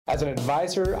As an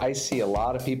advisor, I see a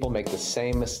lot of people make the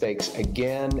same mistakes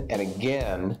again and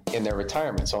again in their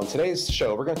retirement. So on today's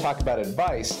show, we're going to talk about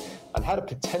advice on how to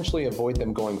potentially avoid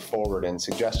them going forward and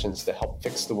suggestions to help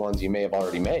fix the ones you may have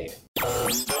already made.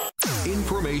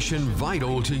 Information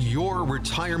vital to your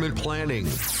retirement planning.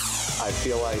 I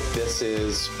feel like this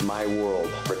is my world.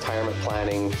 Retirement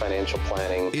planning, financial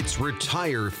planning. It's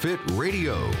Retire Fit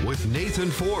Radio with Nathan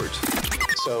Fort.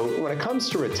 So when it comes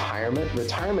to retirement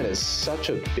is such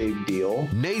a big deal.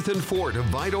 Nathan Fort of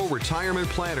Vital Retirement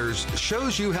Planners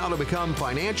shows you how to become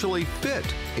financially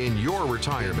fit in your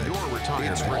retirement.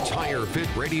 It's Retire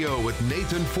Fit Radio with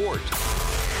Nathan Fort.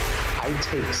 I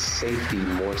take safety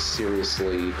more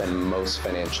seriously than most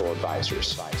financial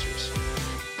advisors.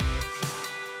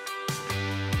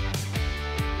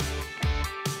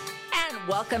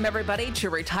 Welcome, everybody, to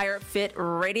Retire Fit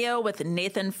Radio with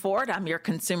Nathan Fort. I'm your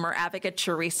consumer advocate,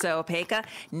 Teresa Opeka.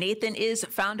 Nathan is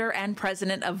founder and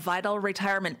president of Vital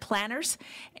Retirement Planners.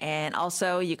 And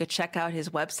also, you could check out his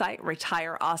website,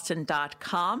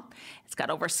 retireaustin.com. It's got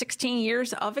over 16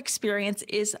 years of experience,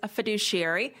 is a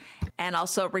fiduciary, and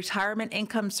also retirement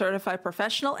income certified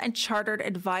professional and chartered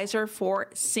advisor for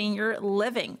senior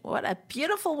living. What a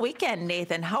beautiful weekend,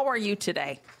 Nathan. How are you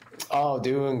today? Oh,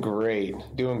 doing great.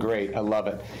 I love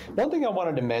it. One thing I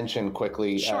wanted to mention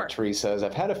quickly, Sure. Teresa, is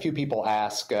I've had a few people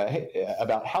ask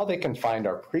about how they can find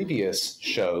our previous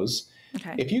shows.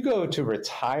 Okay. If you go to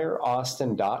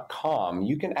retireaustin.com,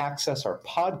 you can access our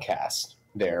podcast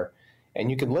there, and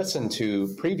you can listen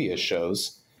to previous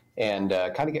shows and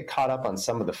kind of get caught up on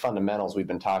some of the fundamentals we've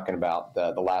been talking about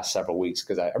the last several weeks,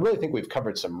 because I really think we've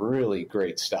covered some really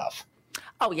great stuff.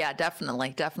 Oh, yeah,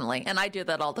 definitely. And I do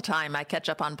that all the time. I catch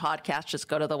up on podcasts, just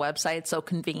go to the website. It's so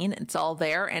convenient. It's all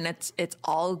there, and it's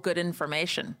all good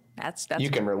information. That's you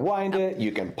can rewind it.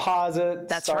 You can pause it.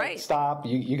 That's start, right. Stop.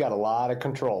 You got a lot of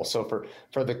control. So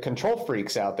for the control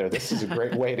freaks out there, this is a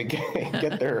great way to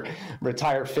get their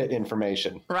Retire Fit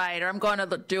information. Right. Or I'm going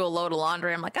to do a load of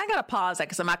laundry. I'm like, I got to pause it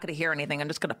because I'm not going to hear anything. I'm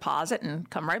just going to pause it and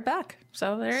come right back.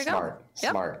 So there you go.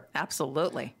 Smart.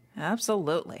 Absolutely.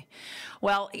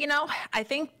 Well, I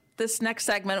think this next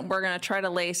segment, we're going to try to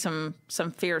lay some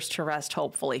fears to rest,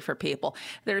 hopefully, for people.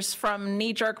 There's from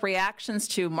knee-jerk reactions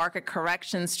to market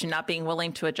corrections to not being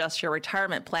willing to adjust your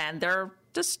retirement plan. They're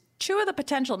just two of the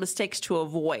potential mistakes to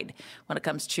avoid when it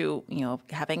comes to,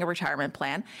 having a retirement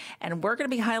plan. And we're going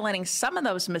to be highlighting some of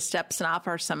those missteps and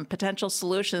offer some potential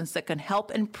solutions that can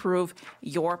help improve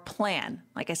your plan.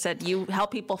 Like I said, you help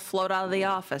people float out of the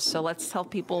office. So let's help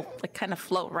people kind of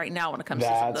float right now when it comes to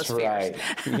some of those fears.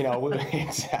 That's right.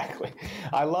 Exactly.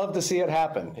 I love to see it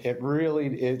happen.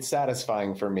 It's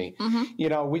satisfying for me.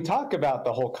 Mm-hmm. We talk about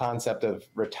the whole concept of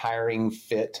retiring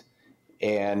fit,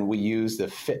 and we use the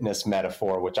fitness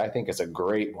metaphor, which I think is a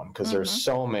great one because there's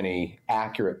so many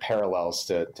accurate parallels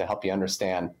to help you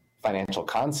understand financial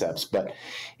concepts. But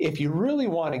if you really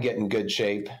want to get in good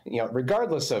shape,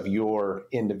 regardless of your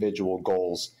individual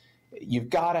goals,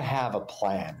 you've got to have a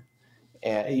plan.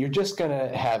 And you're just going to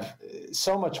have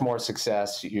so much more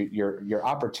success. Your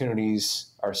opportunities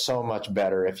are so much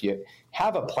better if you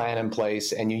have a plan in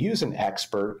place and you use an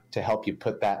expert to help you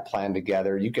put that plan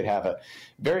together. You could have a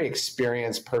very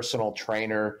experienced personal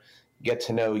trainer get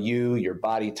to know you, your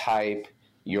body type,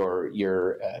 your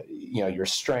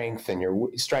strength and your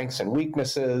strengths and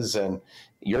weaknesses and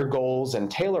your goals, and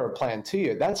tailor a plan to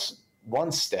you. That's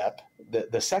one step.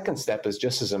 The second step is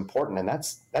just as important, and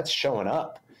that's showing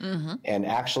up. Mm-hmm. And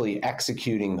actually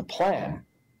executing the plan.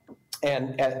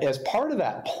 And as part of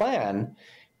that plan,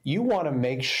 you want to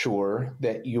make sure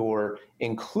that you're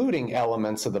including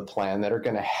elements of the plan that are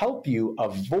going to help you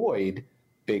avoid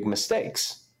big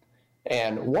mistakes.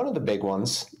 And one of the big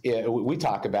ones we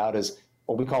talk about is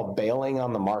what we call bailing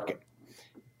on the market.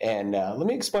 And let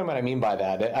me explain what I mean by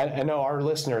that. I know our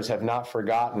listeners have not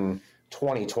forgotten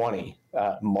 2020,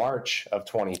 March of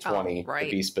 2020, right,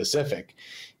 to be specific.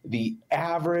 The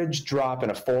average drop in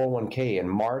a 401k in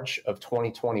March of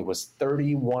 2020 was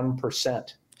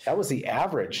 31%. That was the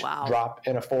average drop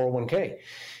in a 401k.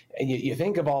 And you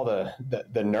think of all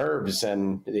the nerves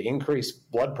and the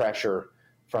increased blood pressure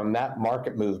from that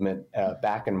market movement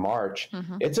back in March.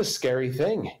 Mm-hmm. It's a scary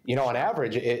thing. On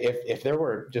average, if there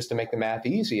were, just to make the math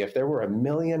easy, if there were $1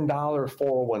 million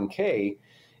 401k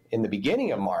in the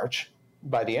beginning of March,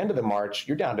 by the end of the March,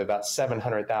 you're down to about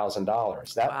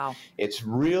 $700,000. Wow. It's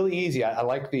really easy. I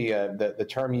like the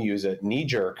term you use, a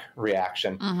knee-jerk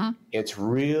reaction. Mm-hmm. It's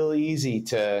really easy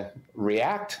to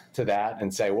react to that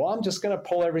and say, well, I'm just going to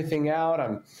pull everything out.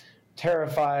 I'm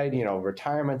terrified,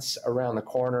 retirement's around the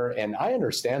corner. And I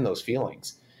understand those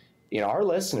feelings. Our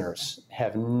listeners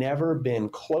have never been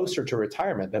closer to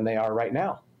retirement than they are right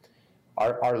now.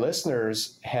 Our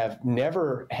listeners have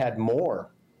never had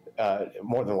more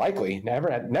than likely,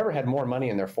 never had more money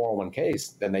in their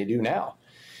 401ks than they do now.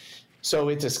 So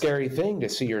it's a scary thing to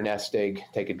see your nest egg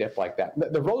take a dip like that.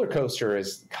 The roller coaster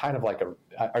is kind of like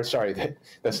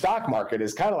the stock market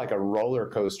is kind of like a roller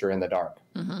coaster in the dark.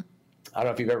 Mm-hmm. I don't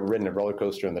know if you've ever ridden a roller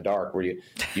coaster in the dark where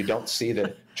you don't see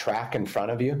the track in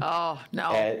front of you. Oh,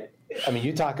 no. I mean,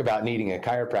 you talk about needing a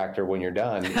chiropractor when you're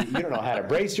done. You don't know how to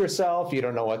brace yourself. You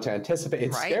don't know what to anticipate.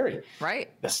 It's scary. Right.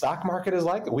 The stock market is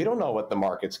like that. We don't know what the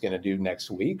market's going to do next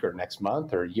week or next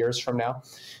month or years from now.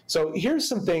 So here's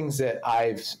some things that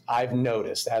I've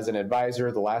noticed as an advisor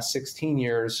the last 16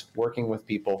 years working with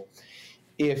people.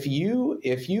 If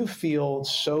you feel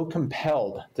so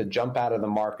compelled to jump out of the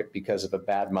market because of a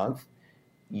bad month,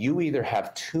 you either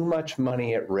have too much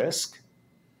money at risk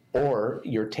or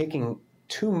you're taking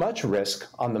too much risk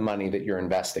on the money that you're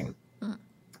investing.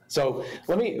 So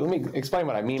let me explain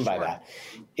what I mean by that.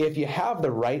 If you have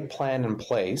the right plan in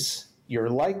place, you're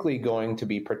likely going to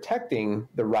be protecting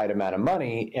the right amount of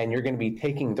money and you're going to be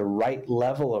taking the right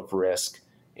level of risk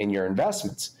in your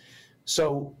investments.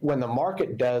 So when the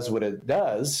market does what it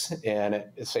does, and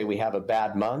say we have a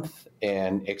bad month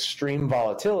and extreme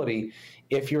volatility,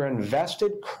 if you're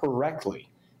invested correctly,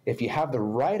 if you have the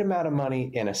right amount of money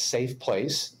in a safe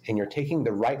place and you're taking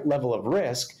the right level of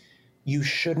risk, you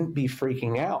shouldn't be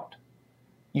freaking out.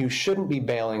 You shouldn't be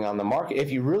bailing on the market.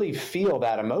 If you really feel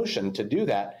that emotion to do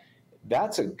that,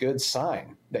 that's a good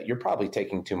sign that you're probably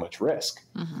taking too much risk.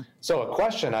 Mm-hmm. So a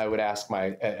question I would ask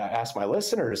my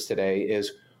listeners today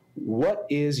is, what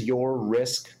is your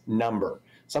risk number?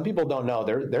 Some people don't know.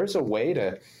 There's a way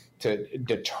to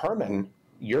determine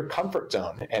your comfort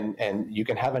zone, and you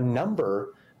can have a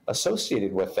number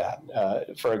associated with that.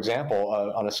 For example,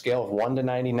 on a scale of 1 to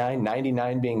 99,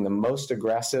 99 being the most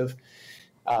aggressive,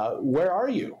 where are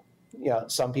you?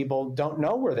 Some people don't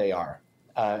know where they are.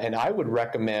 And I would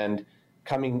recommend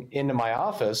coming into my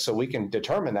office so we can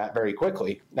determine that very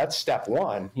quickly. That's step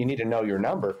one. You need to know your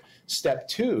number. Step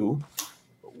two,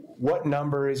 what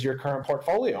number is your current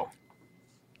portfolio?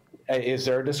 Is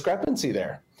there a discrepancy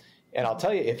there? And I'll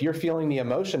tell you, if you're feeling the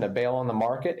emotion to bail on the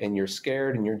market and you're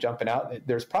scared and you're jumping out,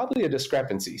 there's probably a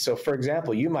discrepancy. So for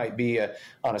example, you might be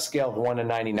on a scale of 1 to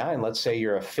 99, let's say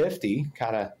you're a 50,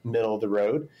 kind of middle of the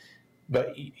road,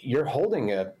 but you're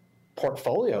holding a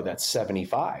portfolio that's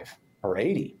 75 or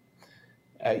 80.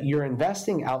 You're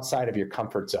investing outside of your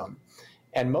comfort zone.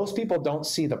 And most people don't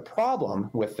see the problem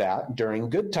with that during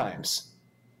good times.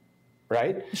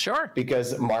 Right? Sure.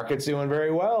 Because the market's doing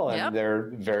very well and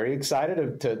they're very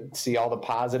excited to see all the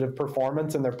positive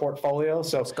performance in their portfolio.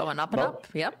 So it's going up and up.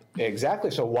 Yep.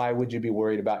 Exactly. So why would you be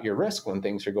worried about your risk when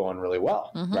things are going really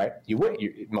well? Mm-hmm. Right? You would.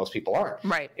 Most people aren't.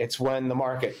 Right. It's when the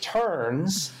market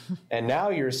turns and now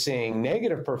you're seeing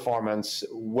negative performance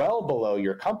well below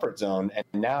your comfort zone and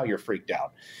now you're freaked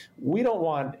out. We don't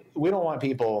want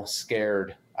people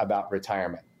scared about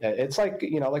retirement. It's like,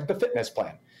 like the fitness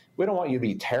plan. We don't want you to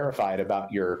be terrified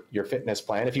about your fitness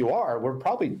plan. If you are, we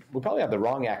probably have the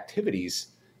wrong activities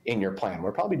in your plan.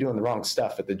 We're probably doing the wrong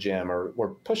stuff at the gym, or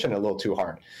we're pushing it a little too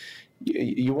hard.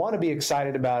 You want to be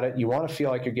excited about it. You want to feel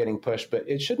like you're getting pushed, but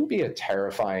it shouldn't be a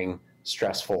terrifying,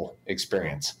 stressful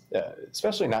experience,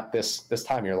 especially not this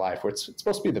time of your life where it's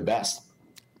supposed to be the best.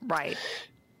 Right.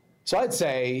 So I'd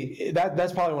say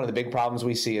that's probably one of the big problems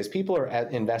we see is people are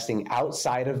investing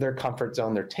outside of their comfort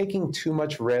zone. They're taking too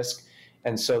much risk.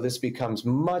 And so this becomes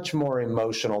much more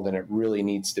emotional than it really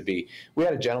needs to be. We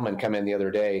had a gentleman come in the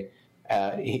other day.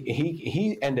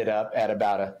 He ended up at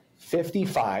about a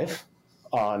 55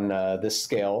 on this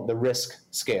scale, the risk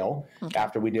scale,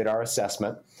 after we did our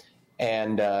assessment.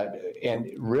 And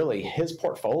really his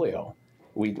portfolio,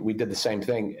 we did the same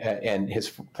thing, and his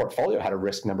portfolio had a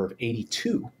risk number of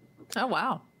 82. Oh,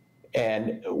 wow.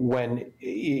 And when,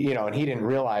 and he didn't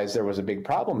realize there was a big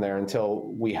problem there until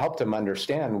we helped him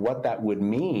understand what that would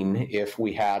mean if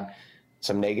we had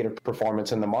some negative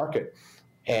performance in the market.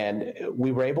 And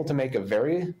we were able to make a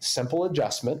very simple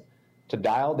adjustment to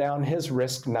dial down his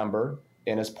risk number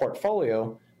in his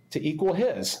portfolio to equal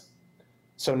his.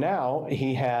 So now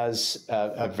he has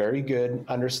a very good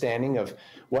understanding of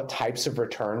what types of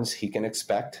returns he can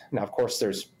expect. Now, of course,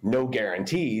 there's no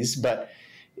guarantees, but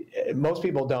most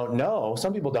people don't know.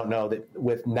 Some people don't know that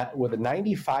with a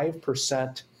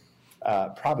 95%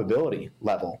 probability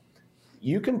level,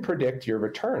 you can predict your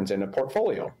returns in a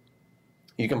portfolio.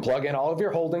 You can plug in all of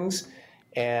your holdings,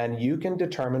 and you can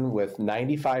determine with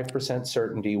 95%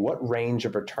 certainty what range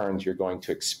of returns you're going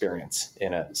to experience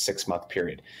in a 6-month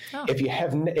period. Oh.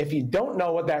 If you don't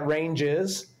know what that range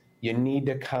is, you need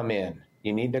to come in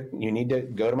You need to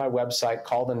go to my website,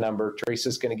 call the number.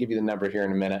 Teresa's going to give you the number here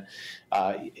in a minute.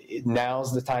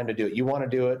 Now's the time to do it. You want to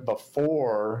do it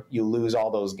before you lose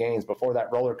all those gains, before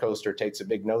that roller coaster takes a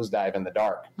big nosedive in the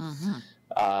dark. Mm-hmm.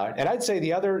 And I'd say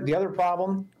the other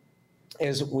problem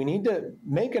is we need to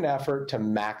make an effort to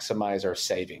maximize our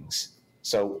savings.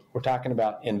 So we're talking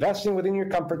about investing within your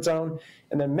comfort zone,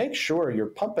 and then make sure you're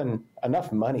pumping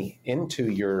enough money into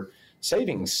your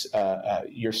savings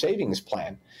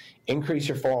plan. Increase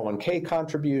your 401k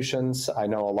contributions. I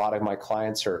know a lot of my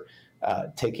clients are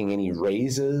taking any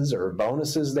raises or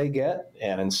bonuses they get,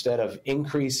 and instead of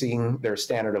increasing their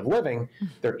standard of living,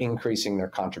 they're increasing their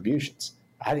contributions.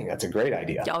 I think that's a great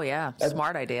idea. Oh, yeah.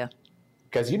 Smart idea.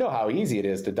 Because you know how easy it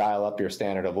is to dial up your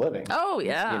standard of living. Oh,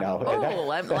 yeah.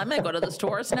 Let me go to the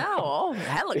stores now. Oh,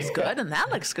 that looks good, and that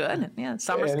looks good. Yeah,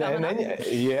 summer's coming up.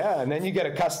 And then you get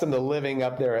accustomed to living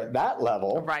up there at that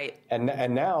level. Right. And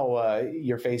now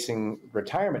you're facing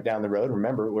retirement down the road.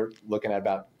 Remember, we're looking at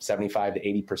about 75 to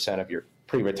 80% of your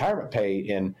pre-retirement pay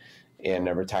in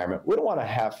retirement. We don't want to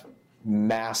have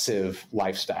massive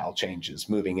lifestyle changes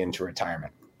moving into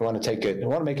retirement. We want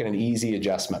to make it an easy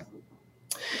adjustment.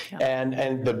 Yeah.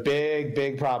 And the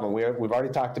big problem, we've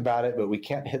already talked about it, but we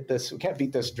can't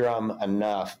beat this drum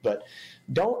enough, but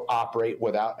don't operate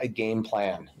without a game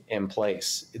plan in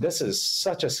place. This is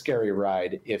such a scary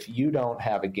ride if you don't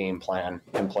have a game plan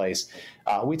in place.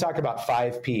 We talk about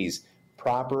 5 Ps.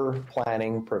 Proper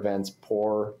planning prevents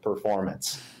poor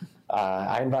performance.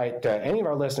 I invite any of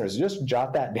our listeners, just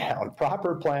jot that down.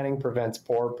 Proper planning prevents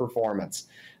poor performance.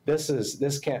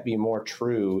 This can't be more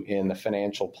true in the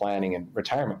financial planning and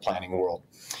retirement planning world.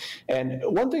 And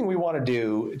one thing we want to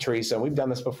do, Teresa, and we've done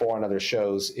this before on other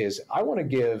shows, is I want to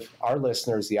give our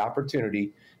listeners the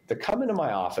opportunity to come into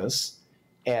my office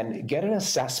and get an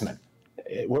assessment.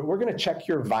 We're going to check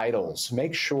your vitals,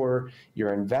 make sure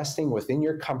you're investing within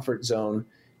your comfort zone,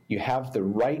 you have the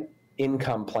right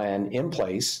income plan in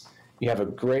place, you have a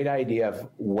great idea of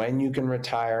when you can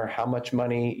retire, how much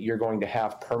money you're going to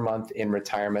have per month in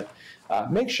retirement.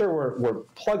 Make sure we're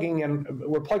plugging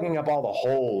up all the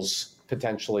holes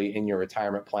potentially in your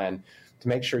retirement plan to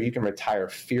make sure you can retire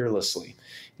fearlessly.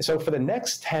 So for the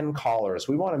next 10 callers,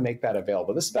 we want to make that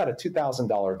available. This is about a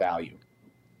 $2,000 value.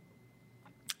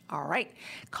 All right.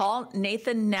 Call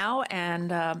Nathan now,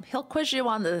 and he'll quiz you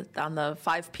on the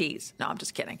 5 Ps. No, I'm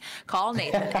just kidding. Call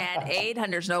Nathan at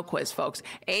 800. There's no quiz, folks.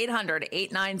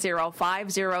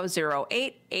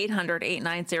 800-890-5008.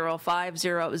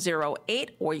 800-890-5008.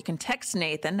 Or you can text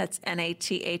Nathan. That's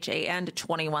Nathan to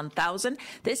 21,000.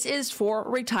 This is for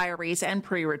retirees and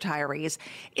pre-retirees.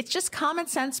 It's just common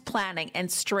sense planning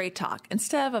and straight talk.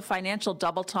 Instead of a financial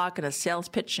double talk and a sales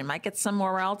pitch you might get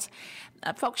somewhere else,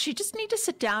 folks, you just need to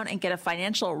sit down and get a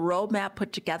financial roadmap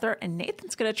put together, and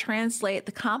Nathan's going to translate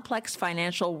the complex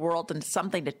financial world into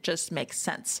something that just makes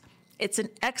sense. It's an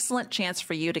excellent chance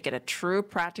for you to get a true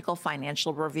practical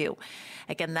financial review.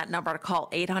 Again, that number to call,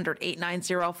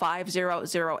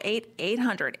 800-890-5008,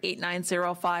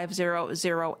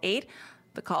 800-890-5008.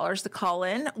 The callers that call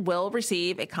in will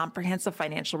receive a comprehensive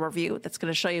financial review that's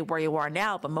going to show you where you are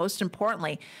now, but most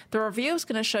importantly, the review is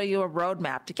going to show you a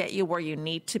roadmap to get you where you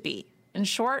need to be. In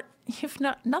short, you've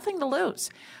nothing to lose.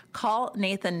 Call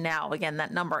Nathan now. Again,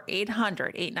 that number,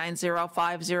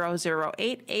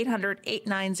 800-890-5008,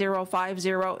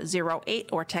 800-890-5008,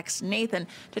 or text Nathan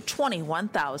to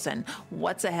 21,000.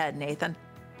 What's ahead, Nathan?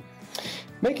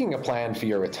 Making a plan for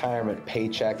your retirement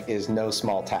paycheck is no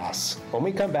small task. When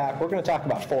we come back, we're going to talk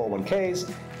about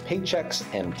 401ks, paychecks,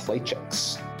 and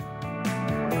playchecks.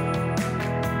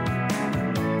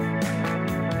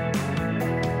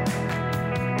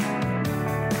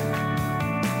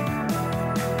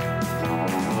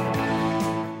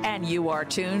 You are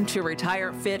tuned to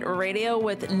Retire Fit Radio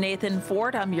with Nathan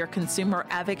Ford. I'm your consumer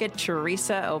advocate,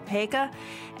 Teresa Opeka.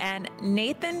 And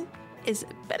Nathan has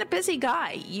been a busy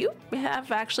guy. You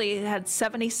have actually had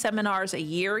 70 seminars a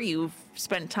year. You've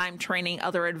spent time training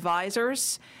other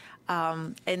advisors.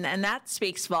 And that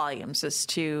speaks volumes as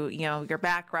to, your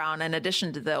background in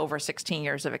addition to the over 16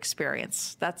 years of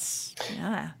experience. It's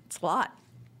a lot.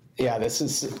 Yeah, this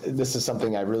is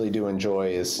something I really do enjoy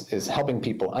is helping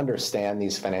people understand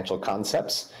these financial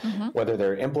concepts, whether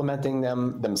they're implementing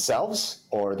them themselves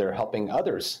or they're helping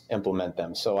others implement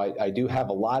them. So I do have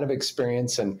a lot of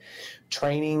experience in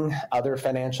training other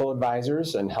financial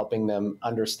advisors and helping them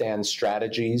understand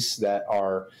strategies that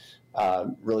are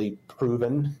really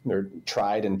proven, they're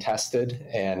tried and tested,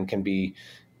 and can be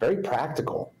very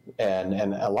practical and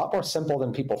a lot more simple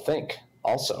than people think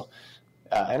also.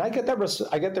 And I get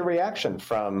I get the reaction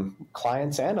from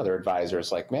clients and other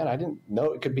advisors like, man, I didn't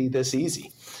know it could be this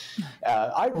easy.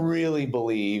 I really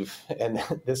believe, and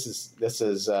this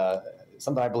is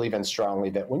something I believe in strongly,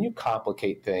 that when you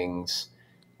complicate things,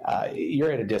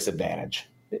 you're at a disadvantage.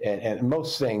 And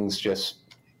most things just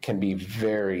can be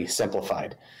very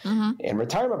simplified. And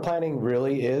retirement planning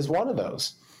really is one of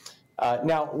those.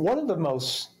 Now, one of the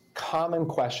most common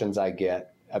questions I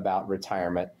get about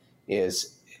retirement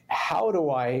is, how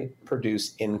do I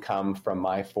produce income from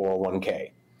my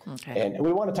 401k? Okay. And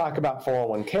we want to talk about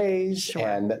 401ks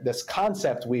and this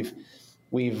concept we've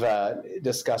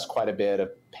discussed quite a bit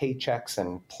of paychecks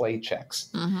and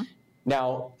playchecks.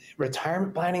 Now,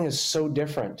 retirement planning is so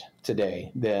different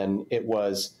today than it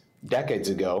was decades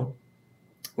ago,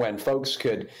 when folks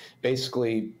could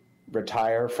basically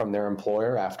retire from their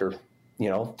employer after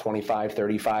 25,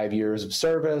 35 years of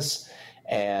service,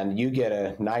 and you get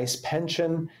a nice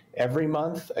pension every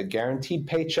month, a guaranteed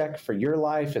paycheck for your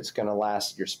life. It's going to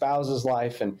last your spouse's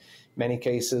life in many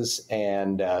cases,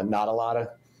 and not a lot of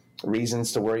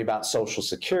reasons to worry about Social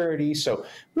Security. So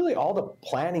really all the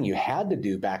planning you had to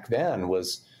do back then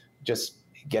was just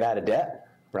get out of debt,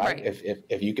 right?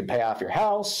 If you could pay off your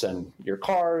house and your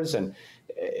cars and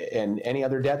any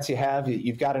other debts you have,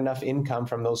 you've got enough income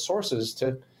from those sources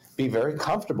to be very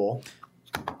comfortable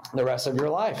the rest of your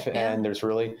life. Yeah. And there's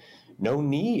really no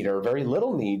need or very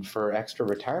little need for extra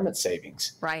retirement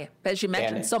savings. Right. As you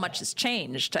mentioned, so much has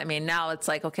changed. I mean, now it's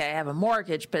like, okay, I have a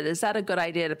mortgage, but is that a good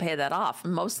idea to pay that off?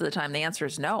 And most of the time, the answer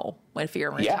is no if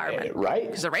you're in retirement. Yeah, right.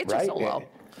 Because the rates are so low.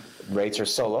 Rates are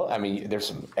so low. I mean, there's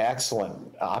some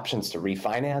excellent options to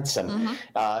refinance.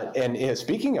 And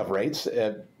speaking of rates,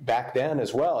 back then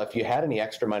as well, if you had any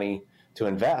extra money to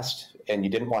invest and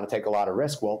you didn't want to take a lot of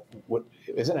risk, well,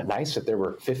 isn't it nice that there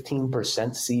were 15%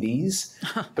 CDs?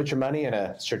 Put your money in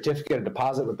a certificate of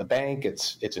deposit with the bank.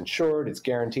 It's insured, it's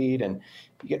guaranteed, and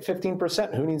you get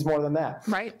 15%. Who needs more than that?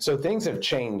 Right. So things have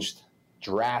changed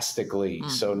drastically.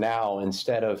 So now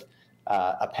instead of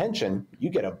a pension, you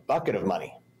get a bucket of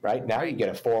money. Right now, you get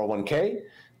a 401k,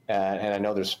 and I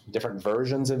know there's different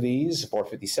versions of these: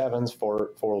 457s,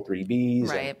 403bs.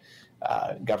 Right.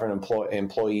 And, government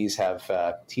employees have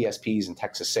TSPs and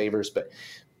Texas Savers,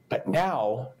 but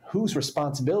now whose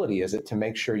responsibility is it to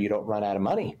make sure you don't run out of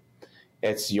money?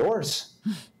 It's yours,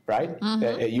 right?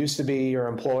 It used to be your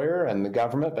employer and the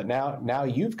government, but now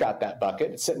you've got that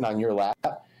bucket. It's sitting on your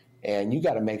lap. And you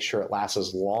got to make sure it lasts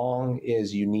as long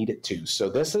as you need it to. So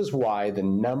this is why the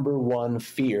number one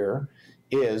fear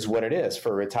is what it is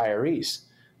for retirees,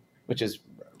 which is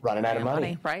running out of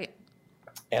money. Right.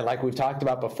 And like we've talked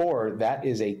about before, that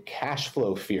is a cash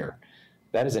flow fear.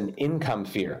 That is an income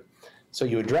fear. So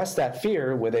you address that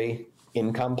fear with a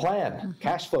income plan,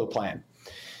 cash flow plan.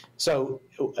 So,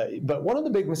 but one of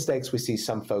the big mistakes we see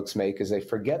some folks make is they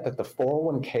forget that the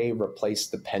 401k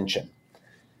replaced the pension.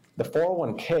 The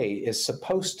 401k is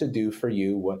supposed to do for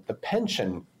you what the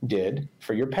pension did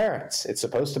for your parents. It's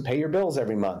supposed to pay your bills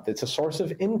every month. It's a source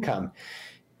of income.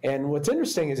 And what's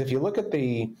interesting is if you look at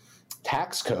the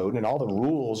tax code and all the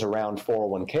rules around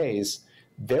 401ks,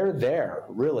 they're there,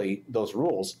 really, those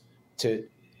rules, to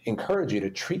encourage you to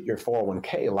treat your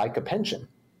 401k like a pension,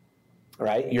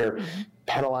 right? You're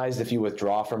penalized if you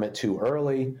withdraw from it too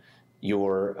early.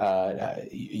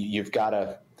 You've got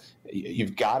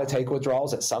to take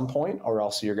withdrawals at some point, or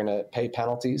else you're going to pay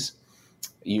penalties.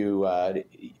 You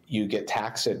get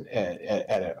taxed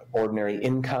at an ordinary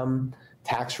income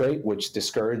tax rate, which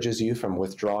discourages you from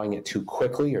withdrawing it too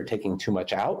quickly or taking too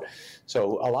much out.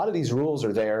 So a lot of these rules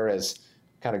are there as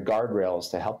kind of guardrails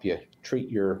to help you treat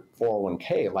your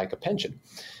 401k like a pension.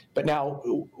 But now,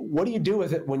 what do you do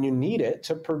with it when you need it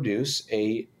to produce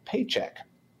a paycheck?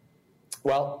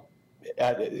 Well,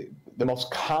 the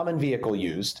most common vehicle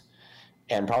used,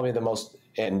 and probably the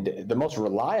most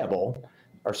reliable,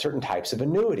 are certain types of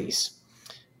annuities.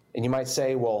 And you might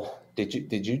say, well, did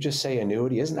you just say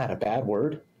annuity? Isn't that a bad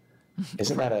word?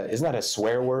 Isn't that a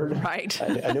swear word? Right.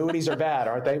 Annuities are bad,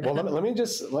 aren't they? Well, let me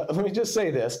just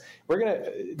say this. We're going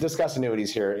to discuss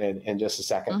annuities here in just a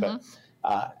second, but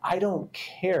I don't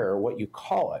care what you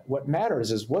call it. What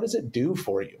matters is, what does it do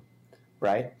for you,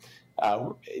 right?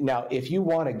 Now, if you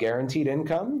want a guaranteed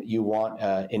income, you want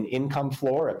an income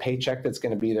floor, a paycheck that's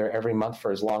going to be there every month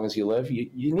for as long as you live,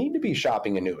 you need to be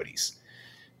shopping annuities.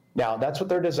 Now, that's what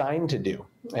they're designed to do.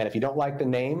 And if you don't like the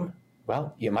name,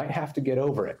 well, you might have to get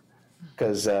over it,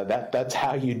 because that's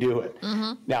how you do it.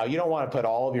 Now, you don't want to put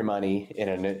all of your money in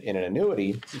an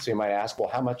annuity. So you might ask, well,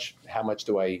 how much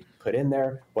do I put in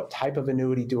there? What type of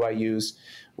annuity do I use?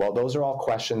 Well, those are all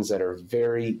questions that are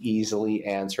very easily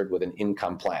answered with an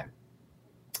income plan.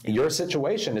 Your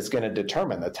situation is going to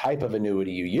determine the type of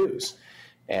annuity you use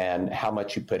and how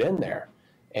much you put in there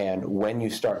and when you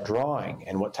start drawing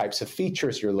and what types of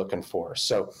features you're looking for.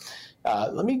 So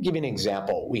let me give you an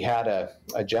example. We had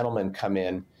a gentleman come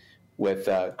in with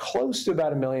close to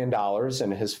about $1 million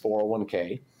in his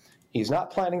 401k. He's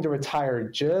not planning to retire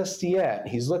just yet.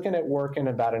 He's looking at working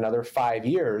about another 5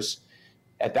 years.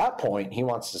 At that point, he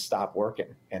wants to stop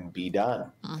working and be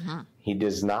done. He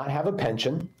does not have a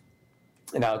pension.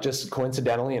 Now, just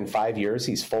coincidentally, in 5 years,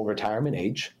 he's full retirement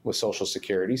age with Social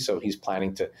Security, so he's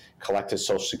planning to collect his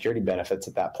Social Security benefits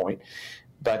at that point.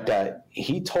 But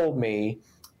he told me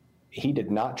he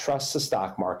did not trust the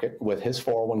stock market with his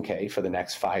 401k for the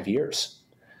next 5 years.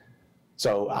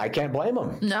 So I can't blame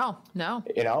him. No.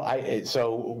 You know,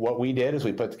 so what we did is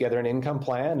we put together an income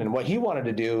plan, and what he wanted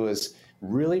to do is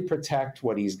really protect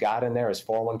what he's got in there. His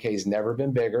 401k has never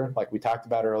been bigger, like we talked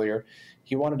about earlier.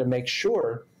 He wanted to make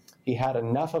sure he had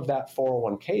enough of that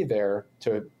 401k there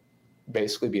to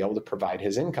basically be able to provide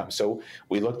his income. So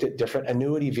we looked at different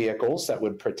annuity vehicles that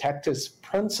would protect his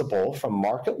principal from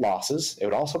market losses. It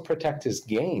would also protect his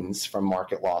gains from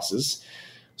market losses.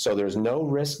 So there's no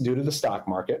risk due to the stock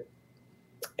market.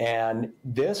 And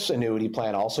this annuity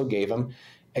plan also gave him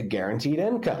a guaranteed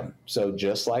income. So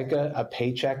just like a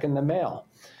paycheck in the mail.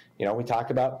 You know, we talk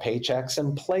about paychecks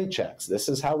and playchecks. This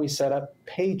is how we set up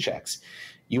paychecks.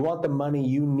 You want the money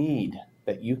you need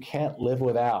that you can't live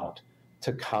without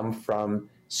to come from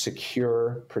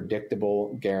secure,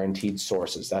 predictable, guaranteed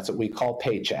sources. That's what we call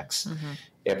paychecks.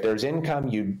 If there's income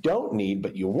you don't need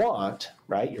but you want,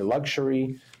 right, your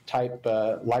luxury type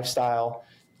lifestyle,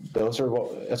 that's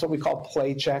what we call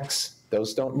playchecks.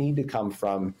 Those don't need to come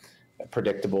from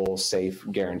predictable, safe,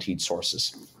 guaranteed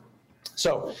sources.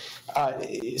 So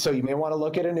you may want to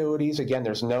look at annuities. Again,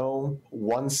 there's no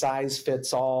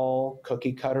one-size-fits-all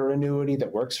cookie-cutter annuity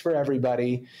that works for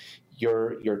everybody.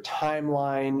 Your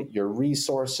timeline, your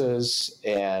resources,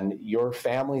 and your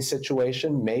family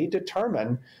situation may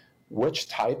determine which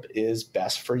type is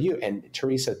best for you. And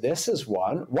Teresa, this is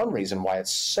one reason why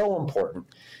it's so important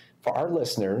for our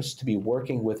listeners to be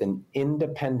working with an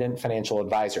independent financial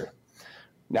advisor.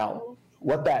 Now,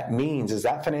 what that means is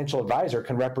that financial advisor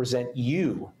can represent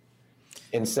you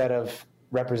instead of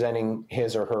representing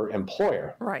his or her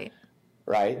employer. Right.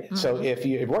 So if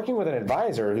you're working with an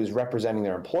advisor who's representing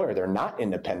their employer, they're not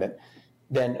independent,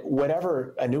 then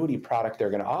whatever annuity product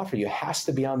they're going to offer you has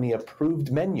to be on the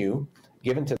approved menu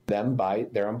given to them by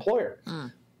their employer.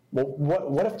 Well,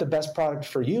 what if the best product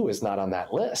for you is not on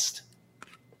that list?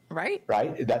 Right.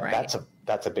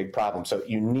 That's a big problem. So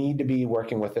you need to be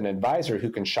working with an advisor who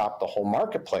can shop the whole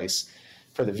marketplace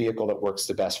for the vehicle that works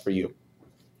the best for you.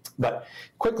 But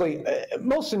quickly,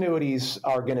 most annuities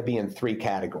are going to be in three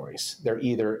categories. They're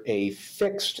either a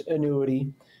fixed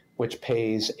annuity, which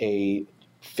pays a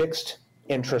fixed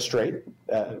interest rate,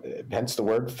 hence the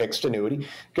word fixed annuity.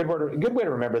 Good way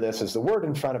to remember this is the word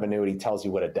in front of annuity tells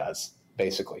you what it does,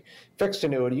 basically. Fixed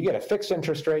annuity, you get a fixed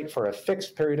interest rate for a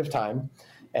fixed period of time,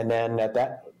 and then at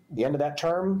the end of that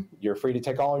term, you're free to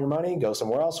take all your money, go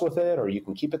somewhere else with it, or you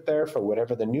can keep it there for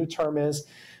whatever the new term is.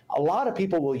 A lot of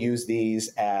people will use these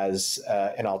as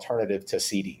an alternative to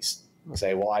CDs. They'll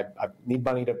say, well, I need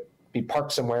money to be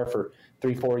parked somewhere for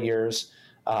 3-4 years.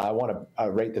 I want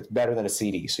a rate that's better than a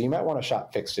CD. So you might want to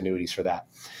shop fixed annuities for that.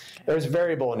 There's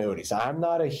variable annuities. I'm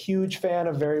not a huge fan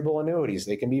of variable annuities.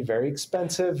 They can be very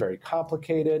expensive, very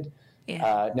complicated.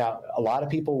 Yeah. Now, a lot of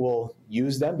people will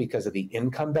use them because of the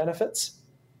income benefits.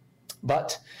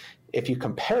 But if you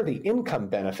compare the income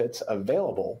benefits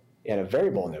available in a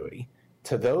variable annuity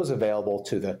to those available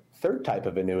to the third type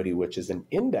of annuity, which is an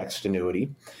indexed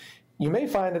annuity, you may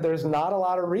find that there's not a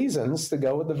lot of reasons to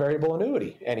go with the variable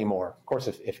annuity anymore. Of course,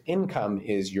 if income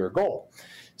is your goal.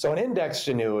 So an indexed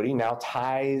annuity now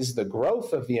ties the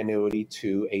growth of the annuity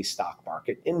to a stock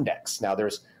market index. Now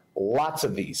there's lots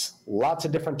of these, lots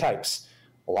of different types.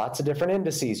 Lots of different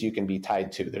indices you can be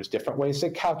tied to. There's different ways to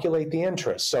calculate the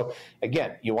interest. So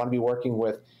again, you want to be working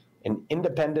with an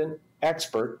independent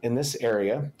expert in this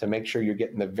area to make sure you're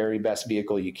getting the very best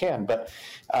vehicle you can. But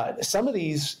some of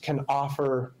these can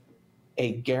offer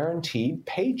a guaranteed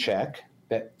paycheck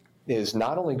that is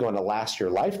not only going to last your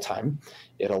lifetime,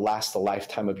 it'll last the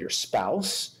lifetime of your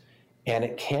spouse, and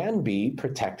it can be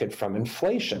protected from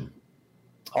inflation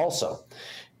also.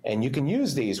 And you can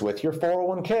use these with your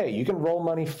 401k. You can roll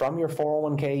money from your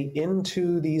 401k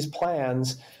into these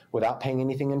plans without paying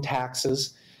anything in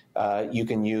taxes. You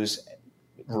can use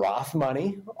Roth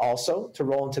money also to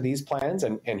roll into these plans.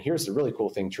 And here's the really cool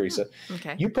thing, Teresa.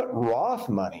 Okay. You put Roth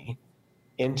money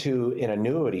into an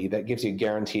annuity that gives you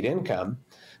guaranteed income.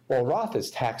 Well, Roth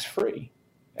is tax-free.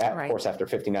 of course, after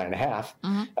 59 and a half.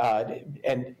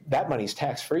 And that money's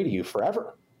tax-free to you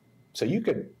forever. So you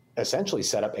could essentially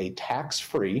set up a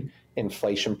tax-free,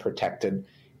 inflation-protected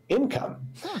income.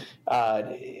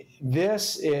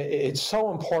 It's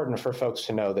so important for folks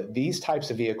to know that these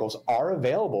types of vehicles are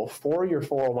available for your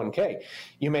 401k.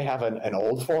 You may have an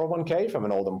old 401k from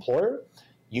an old employer.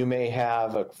 You may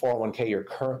have a 401k you're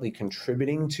currently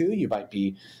contributing to. You might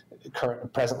be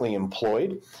presently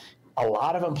employed. A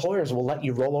lot of employers will let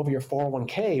you roll over your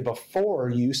 401k before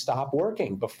you stop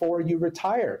working, before you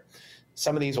retire.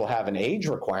 Some of these will have an age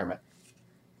requirement,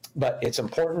 but it's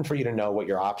important for you to know what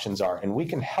your options are. And we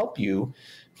can help you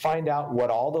find out what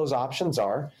all those options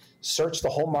are, search the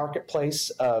whole marketplace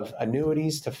of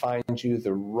annuities to find you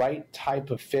the right type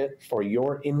of fit for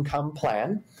your income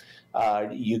plan.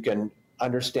 You can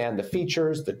understand the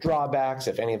features, the drawbacks,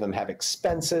 if any of them have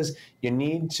expenses. You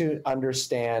need to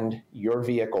understand your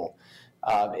vehicle.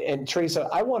 And Teresa,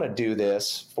 I want to do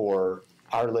this for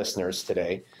our listeners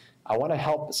today. I want to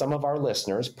help some of our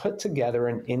listeners put together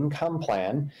an income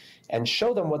plan and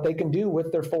show them what they can do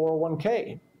with their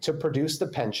 401k to produce the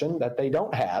pension that they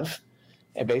don't have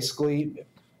and basically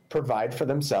provide for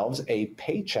themselves a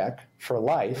paycheck for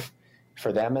life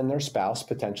for them and their spouse,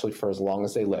 potentially for as long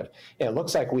as they live. And it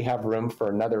looks like we have room for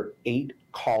another 8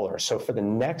 callers. So for the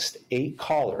next 8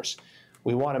 callers,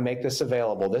 we want to make this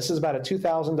available. This is about a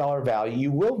 $2,000 value.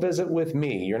 You will visit with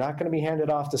me. You're not going to be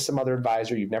handed off to some other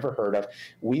advisor you've never heard of.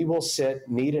 We will sit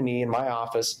knee to knee in my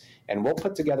office, and we'll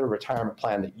put together a retirement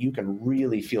plan that you can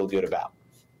really feel good about.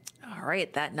 All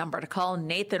right, that number to call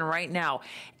Nathan right now,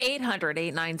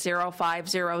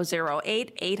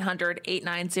 800-890-5008,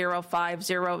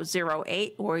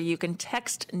 800-890-5008, or you can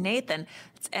text Nathan,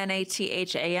 it's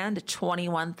Nathan, to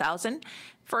 21,000.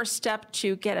 First step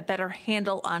to get a better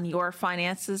handle on your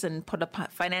finances and put a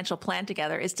financial plan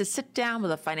together is to sit down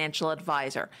with a financial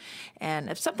advisor. And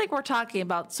if something we're talking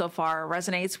about so far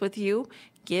resonates with you,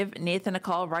 give Nathan a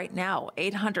call right now,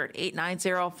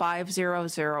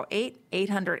 800-890-5008,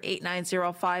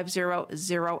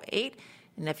 800-890-5008.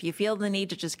 And if you feel the need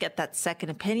to just get that second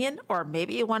opinion, or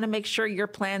maybe you want to make sure your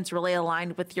plan's really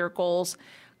aligned with your goals,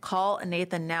 call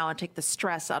Nathan now and take the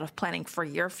stress out of planning for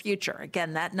your future.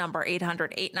 Again, that number,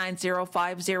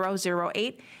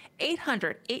 800-890-5008,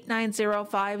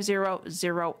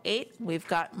 800-890-5008. We've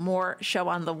got more show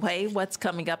on the way. What's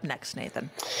coming up next, Nathan?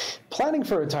 Planning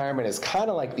for retirement is kind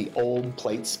of like the old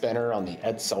plate spinner on the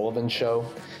Ed Sullivan Show.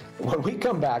 When we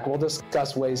come back, we'll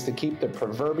discuss ways to keep the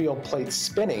proverbial plate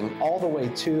spinning all the way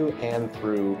to and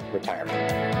through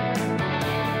retirement.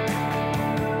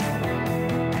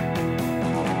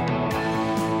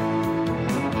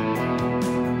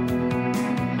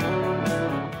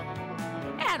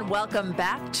 Welcome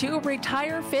back to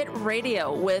Retire Fit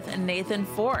Radio with Nathan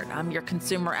Ford. I'm your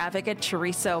consumer advocate,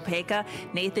 Teresa Opeka.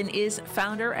 Nathan is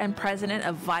founder and president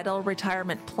of Vital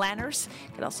Retirement Planners.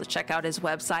 You can also check out his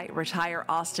website,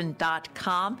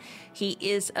 retireaustin.com. He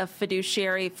is a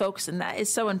fiduciary, folks, and that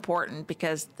is so important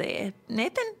because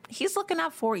Nathan, he's looking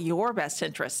out for your best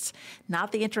interests,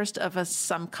 not the interest of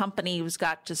some company who's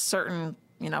got just certain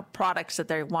products that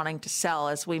they're wanting to sell,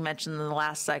 as we mentioned in the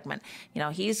last segment.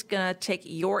 He's going to take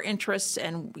your interests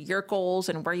and your goals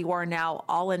and where you are now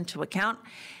all into account.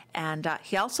 And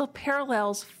he also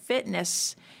parallels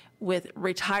fitness with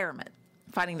retirement.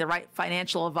 Finding the right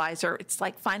financial advisor, it's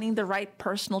like finding the right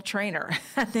personal trainer.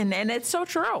 and it's so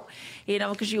true,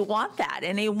 because you want that.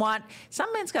 And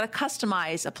someone's got to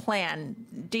customize a plan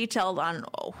detailed on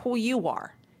who you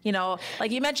are.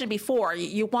 Like you mentioned before,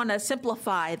 you want to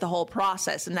simplify the whole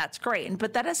process, and that's great.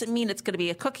 But that doesn't mean it's going to be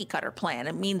a cookie cutter plan.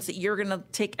 It means that you're going to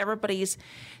take everybody's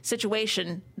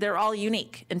situation, they're all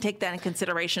unique, and take that in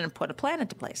consideration and put a plan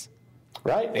into place.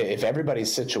 Right. If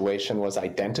everybody's situation was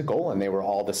identical and they were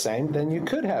all the same, then you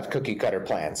could have cookie cutter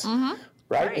plans. Mm-hmm.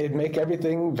 Right? It'd make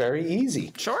everything very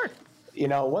easy. Sure.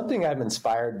 One thing I'm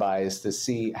inspired by is to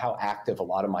see how active a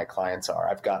lot of my clients are.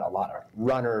 I've got a lot of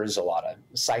runners, a lot of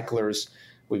cyclers.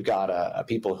 We've got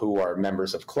people who are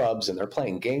members of clubs, and they're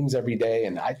playing games every day,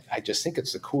 and I just think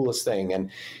it's the coolest thing. And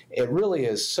it really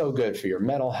is so good for your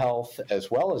mental health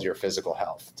as well as your physical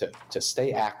health to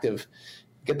stay active,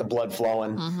 get the blood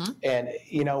flowing. Mm-hmm. And,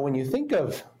 when you think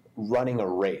of running a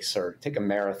race or take a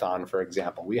marathon, for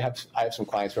example, I have some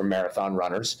clients who are marathon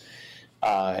runners.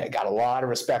 I got a lot of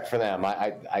respect for them.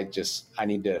 I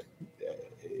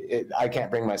can't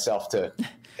bring myself to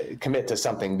commit to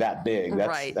something that big.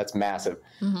 That's massive.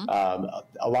 Mm-hmm.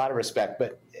 A lot of respect,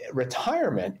 but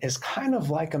retirement is kind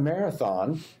of like a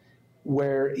marathon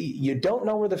where you don't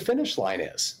know where the finish line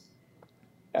is.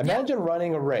 Imagine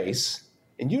running a race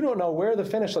and you don't know where the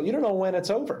finish line, you don't know when it's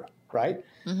over. right?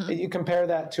 You compare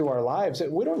that to our lives.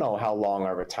 We don't know how long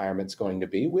our retirement's going to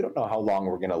be. We don't know how long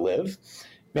we're going to live.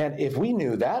 Man, if we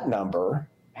knew that number,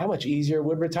 how much easier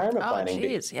would retirement planning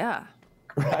be? Yeah.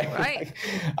 Right.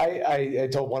 I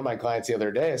told one of my clients the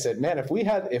other day, I said, man, if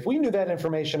we knew that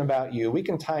information about you, we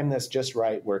can time this just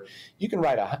right where you can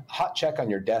write a hot check on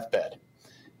your deathbed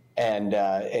and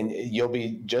you'll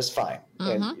be just fine.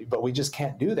 But we just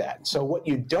can't do that. So what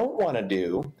you don't want to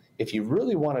do, if you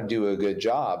really want to do a good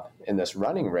job in this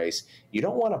running race, you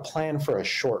don't want to plan for a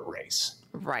short race.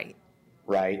 Right.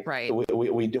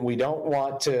 We don't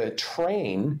want to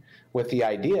train with the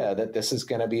idea that this is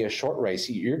going to be a short race.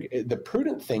 The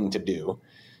prudent thing to do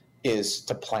is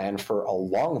to plan for a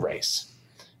long race.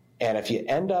 And if you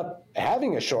end up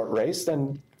having a short race,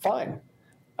 then fine.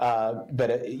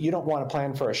 But you don't want to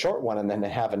plan for a short one and then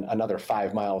have another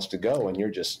 5 miles to go and you're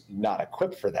just not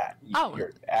equipped for that.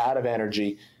 You're out of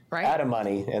energy, out of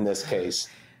money in this case.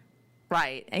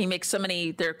 Right. And you make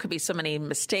there could be so many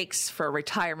mistakes for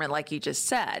retirement, like you just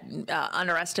said,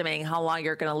 underestimating how long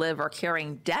you're going to live or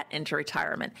carrying debt into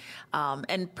retirement.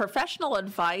 And professional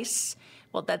advice,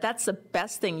 well, that's the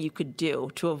best thing you could do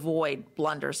to avoid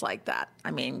blunders like that.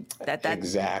 I mean, that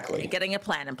exactly. Getting a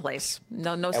plan in place.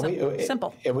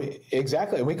 Simple.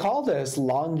 Exactly. And we call this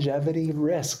longevity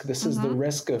risk. This is the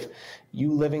risk of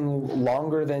you living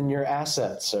longer than your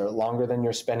assets or longer than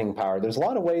your spending power. There's a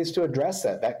lot of ways to address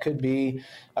that. That could be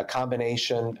a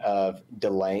combination of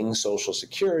delaying Social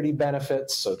Security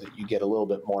benefits so that you get a little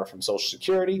bit more from Social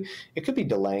Security. It could be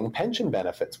delaying pension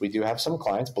benefits. We do have some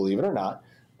clients, believe it or not,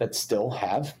 that still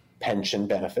have pension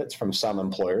benefits from some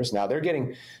employers. Now they're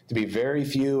getting to be very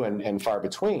few and far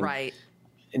between. Right.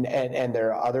 And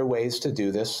there are other ways to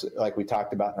do this, like we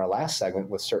talked about in our last segment,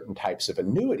 with certain types of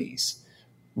annuities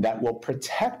that will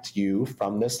protect you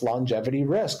from this longevity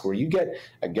risk, where you get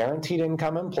a guaranteed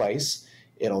income in place.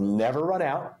 It'll never run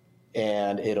out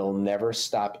and it'll never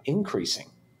stop increasing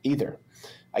either.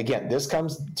 Again, this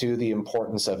comes to the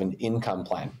importance of an income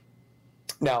plan.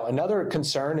 Now, another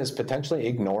concern is potentially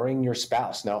ignoring your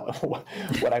spouse. Now,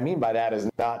 what I mean by that is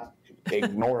not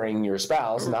ignoring your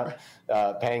spouse, not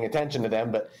paying attention to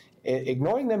them, but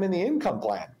ignoring them in the income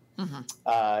plan.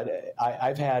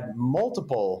 I've had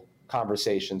multiple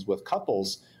conversations with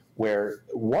couples where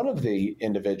one of the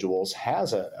individuals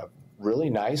has a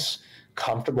really nice,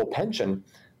 comfortable pension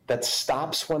that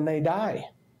stops when they die.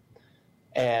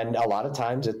 And a lot of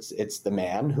times it's the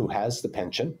man who has the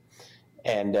pension.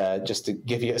 And just to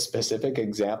give you a specific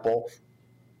example,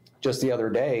 just the other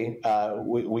day,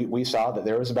 we saw that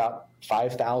there was about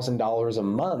 $5,000 a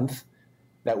month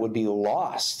that would be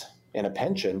lost in a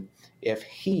pension if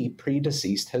he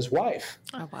predeceased his wife.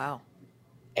 Oh, wow.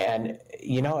 And,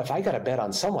 if I got to bet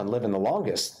on someone living the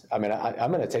longest, I mean,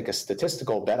 I'm going to take a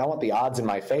statistical bet. I want the odds in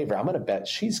my favor. I'm going to bet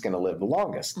she's going to live the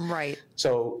longest. Right.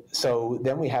 So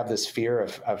then we have this fear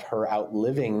of her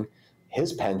outliving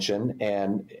his pension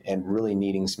and really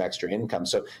needing some extra income.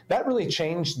 So that really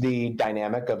changed the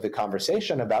dynamic of the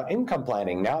conversation about income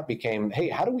planning. Now it became, hey,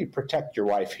 how do we protect your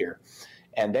wife here?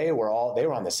 And they were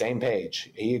on the same page.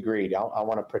 He agreed. I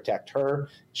want to protect her.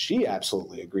 She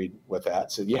absolutely agreed with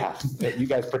that. So yeah, you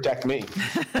guys protect me.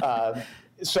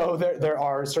 So there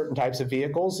are certain types of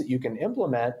vehicles that you can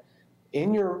implement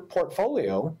in your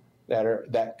portfolio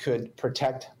that could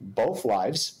protect both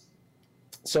lives.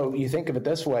 So you think of it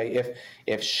this way: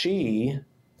 if she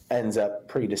ends up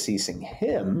predeceasing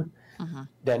him,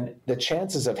 then the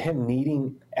chances of him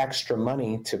needing extra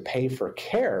money to pay for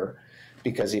care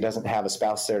because he doesn't have a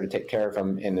spouse there to take care of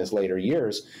him in his later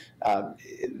years,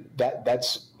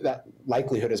 that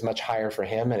likelihood is much higher for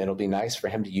him, and it'll be nice for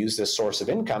him to use this source of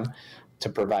income to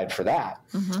provide for that.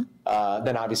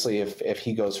 Then obviously if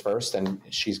he goes first, then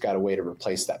she's got a way to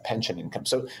replace that pension income.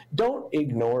 So don't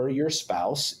ignore your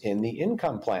spouse in the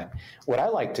income plan. What I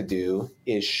like to do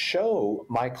is show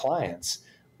my clients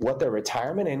what their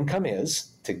retirement income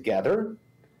is together,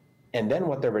 and then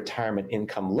what their retirement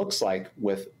income looks like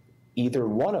with either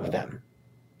one of them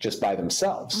just by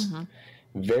themselves.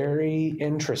 Very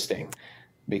interesting.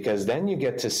 Because then you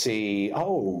get to see,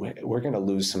 oh, we're going to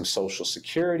lose some Social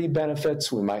Security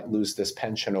benefits. We might lose this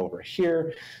pension over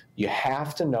here. You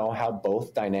have to know how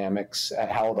both dynamics,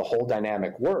 how the whole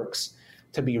dynamic works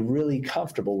to be really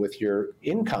comfortable with your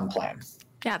income plan.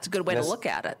 Yeah, it's a good way to look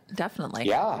at it. Definitely.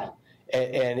 Yeah.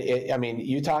 And I mean,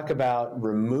 you talk about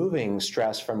removing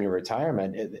stress from your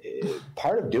retirement.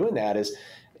 Part of doing that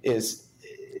is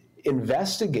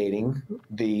investigating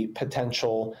the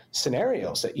potential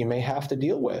scenarios that you may have to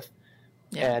deal with.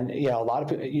 Yeah. And, a lot of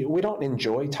people, we don't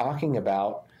enjoy talking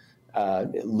about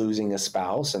losing a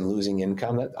spouse and losing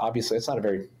income. That obviously it's not a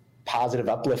very positive,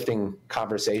 uplifting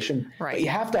conversation. Right. But you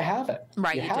have to have it.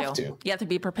 Right, you have do. to. You have to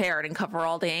be prepared and cover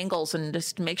all the angles and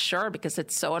just make sure, because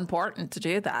it's so important to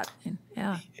do that.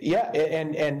 Yeah. Yeah,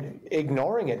 and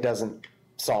ignoring it doesn't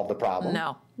solve the problem.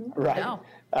 No. Right. No.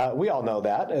 We all know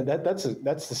that.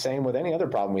 That's the same with any other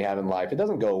problem we have in life. It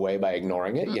doesn't go away by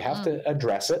ignoring it. You have to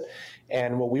address it.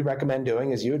 And what we recommend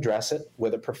doing is you address it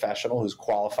with a professional who's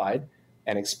qualified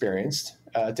and experienced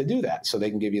to do that, so they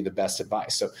can give you the best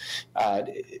advice. So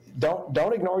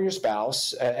don't ignore your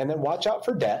spouse, and then watch out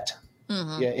for debt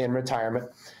in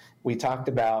retirement. We talked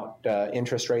about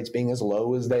interest rates being as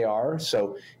low as they are.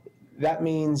 So that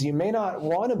means you may not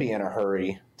want to be in a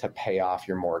hurry to pay off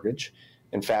your mortgage.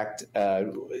 In fact,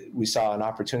 we saw an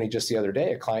opportunity just the other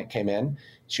day. A client came in.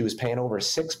 She was paying over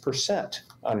 6%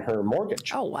 on her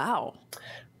mortgage. Oh, wow.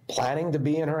 Planning to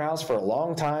be in her house for a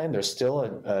long time. There's still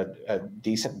a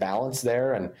decent balance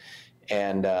there.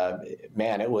 And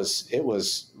man, it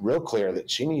was real clear that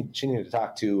she needed to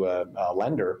talk to a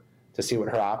lender to see what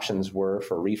her options were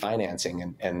for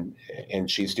refinancing. And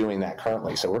she's doing that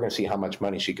currently. So we're going to see how much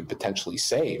money she could potentially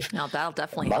save. Now, that'll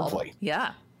definitely monthly. help.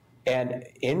 Yeah. And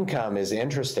income is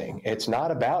interesting. It's not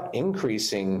about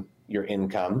increasing your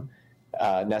income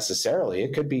necessarily.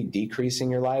 It could be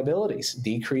decreasing your liabilities,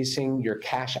 decreasing your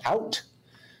cash out,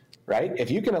 right?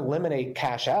 If you can eliminate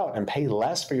cash out and pay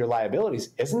less for your liabilities,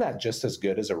 isn't that just as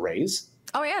good as a raise?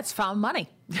 Oh, yeah, it's found money.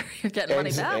 You're getting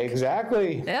money back.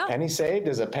 Exactly. Yeah. Penny saved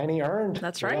is a penny earned.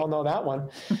 That's right. We all know that one.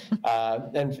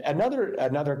 And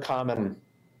another common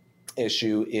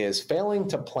issue is failing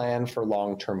to plan for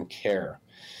long-term care.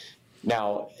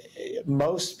 Now,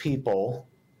 most people,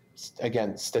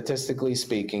 again, statistically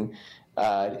speaking,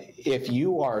 if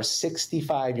you are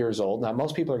 65 years old, now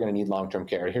most people are going to need long-term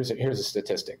care. Here's a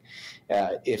statistic.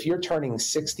 If you're turning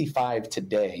 65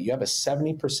 today, you have a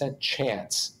 70%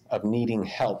 chance of needing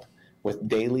help with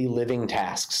daily living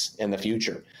tasks in the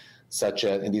future, such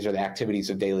as, and these are the activities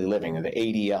of daily living, or the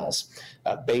ADLs,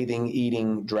 bathing,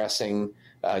 eating, dressing,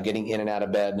 getting in and out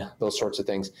of bed, those sorts of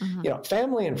things.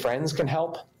 Family and friends can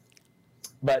help.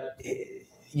 But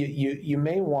you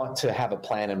may want to have a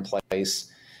plan in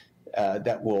place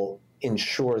that will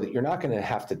ensure that you're not going to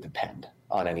have to depend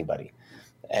on anybody.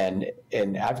 And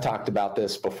I've talked about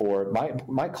this before.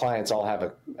 My clients all have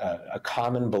a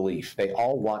common belief. They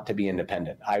all want to be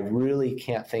independent. I really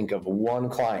can't think of one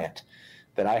client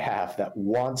that I have that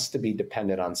wants to be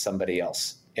dependent on somebody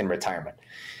else in retirement.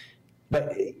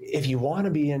 But if you want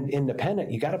to be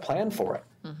independent, you got to plan for it.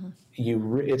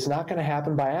 It's not going to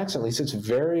happen by accident. At least it's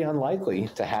very unlikely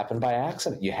to happen by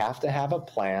accident. You have to have a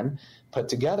plan put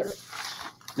together.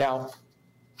 Now,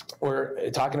 we're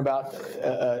talking about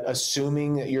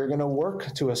assuming that you're going to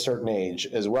work to a certain age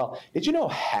as well. Did you know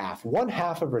one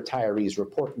half of retirees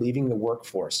report leaving the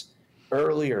workforce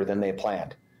earlier than they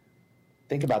planned?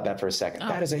 Think about that for a second. Oh.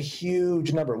 That is a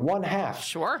huge number. One half.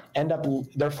 Sure.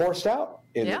 They're forced out.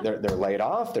 Yeah. They're laid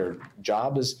off. Their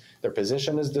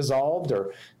position is dissolved,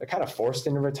 or they're kind of forced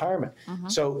into retirement.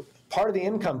 So part of the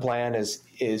income plan is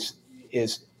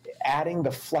adding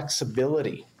the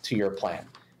flexibility to your plan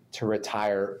to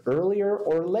retire earlier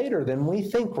or later than we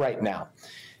think right now.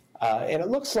 And it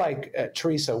looks like,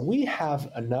 Teresa, we have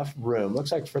enough room.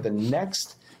 Looks like for the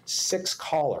next 6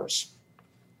 callers,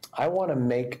 I want to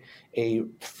make a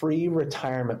free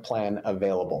retirement plan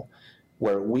available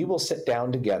where we will sit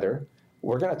down together.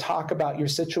 We're going to talk about your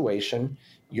situation,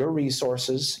 your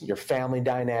resources, your family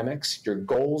dynamics, your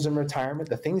goals in retirement,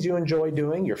 the things you enjoy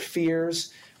doing, your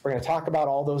fears. We're going to talk about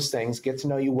all those things, get to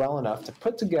know you well enough to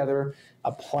put together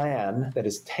a plan that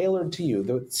is tailored to you,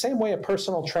 the same way a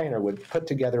personal trainer would put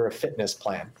together a fitness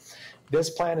plan. This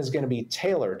plan is going to be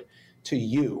tailored to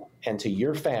you and to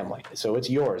your family, so it's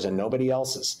yours and nobody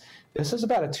else's. This is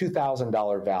about a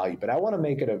 $2,000 value, but I want to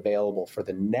make it available for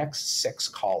the next 6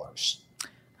 callers.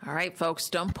 All right,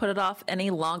 folks, don't put it off any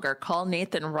longer. Call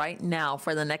Nathan right now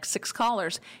for the next 6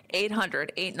 callers,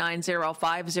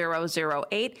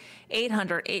 800-890-5008,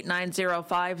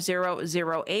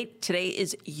 800-890-5008. Today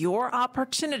is your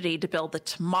opportunity to build the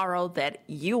tomorrow that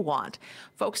you want.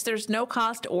 Folks, there's no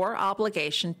cost or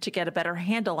obligation to get a better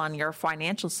handle on your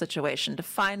financial situation, to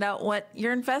find out what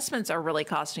your investments are really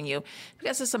costing you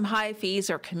because of some high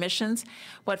fees or commissions,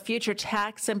 what future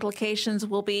tax implications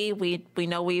will be. We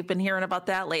know we've been hearing about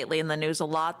that lately in the news a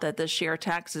lot, that this year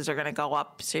taxes are going to go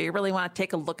up. So you really want to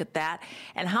take a look at that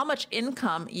and how much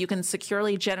income you can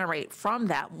securely generate from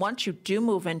that once you do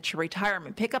move into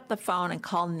retirement. Pick up the phone and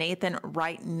call Nathan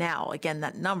right now. Again,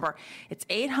 that number, it's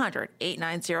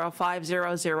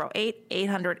 800-890-5008,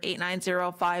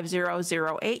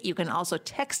 800-890-5008. You can also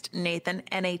text Nathan,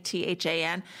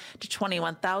 Nathan, to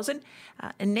 21,000.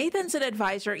 And Nathan's an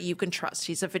advisor you can trust.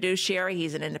 He's a fiduciary.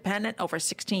 He's an independent, over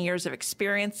 16 years of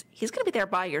experience. He's going to be there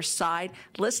by your side,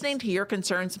 listening to your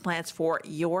concerns and plans for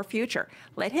your future.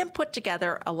 Let him put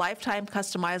together a lifetime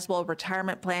customizable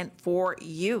retirement plan for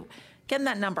you. Again,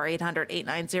 that number,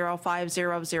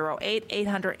 800-890-5008,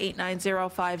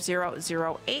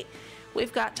 800-890-5008.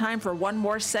 We've got time for one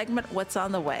more segment. What's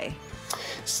on the way?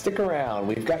 Stick around.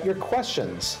 We've got your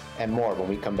questions and more when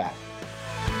we come back.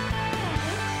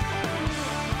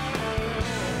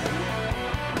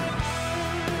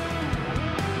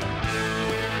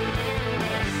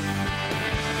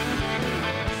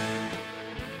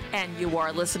 And you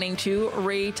are listening to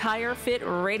Retire Fit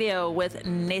Radio with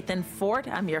Nathan Fort.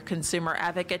 I'm your consumer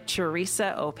advocate,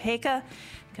 Teresa Opeka.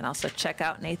 You can also check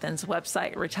out Nathan's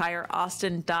website,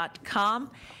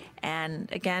 retireaustin.com.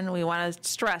 And again, we want to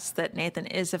stress that Nathan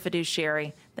is a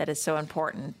fiduciary. That is so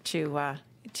important to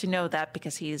know that,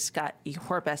 because he's got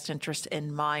your best interest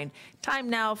in mind. Time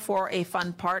now for a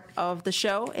fun part of the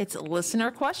show. It's listener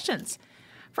questions.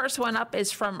 First one up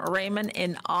is from Raymond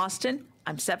in Austin.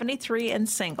 I'm 73 and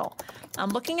single. I'm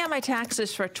looking at my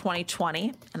taxes for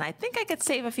 2020, and I think I could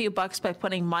save a few bucks by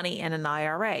putting money in an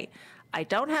IRA. I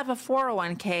don't have a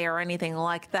 401k or anything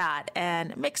like that,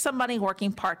 and make some money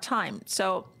working part-time.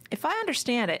 So if I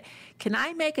understand it, can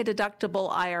I make a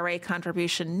deductible IRA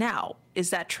contribution now? Is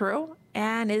that true?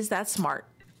 And is that smart?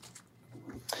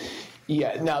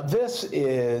 Yeah, now this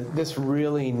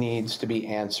really needs to be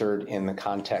answered in the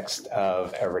context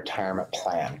of a retirement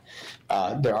plan.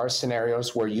 There are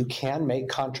scenarios where you can make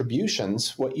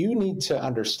contributions. What you need to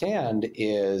understand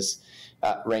is,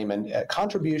 Raymond, a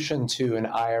contribution to an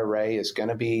IRA is going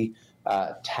to be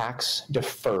tax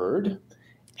deferred,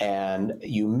 and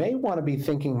you may want to be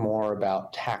thinking more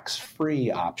about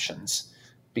tax-free options,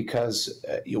 because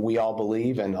we all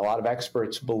believe, and a lot of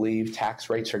experts believe, tax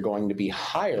rates are going to be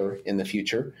higher in the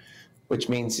future, which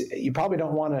means you probably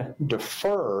don't want to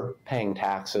defer paying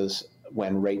taxes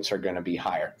when rates are going to be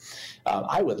higher.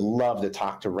 I would love to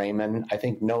talk to Raymond. I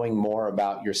think knowing more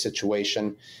about your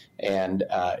situation and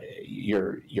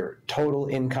your total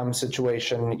income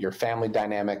situation, your family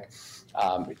dynamic,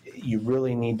 you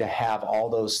really need to have all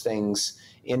those things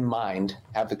in mind,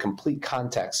 have the complete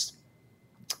context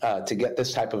to get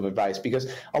this type of advice,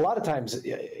 because a lot of times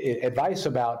advice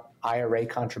about IRA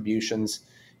contributions,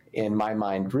 in my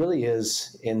mind, really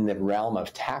is in the realm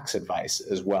of tax advice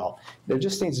as well. There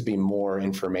just needs to be more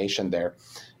information there.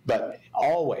 But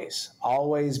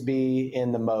always be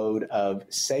in the mode of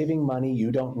saving money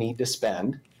you don't need to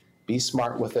spend. Be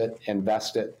smart with it,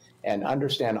 invest it, and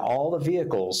understand all the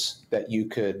vehicles that you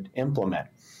could implement.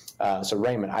 So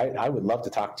Raymond, I would love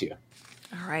to talk to you.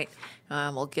 All right.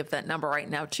 We'll give that number right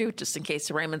now, too, just in case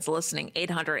Raymond's listening,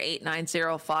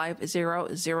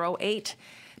 800-890-5008.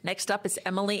 Next up is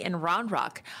Emily in Round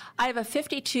Rock. I have a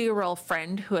 52-year-old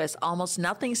friend who has almost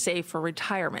nothing saved for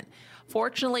retirement.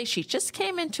 Fortunately, she just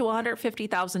came into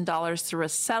 $150,000 through a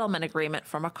settlement agreement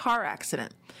from a car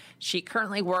accident. She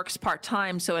currently works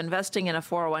part-time, so investing in a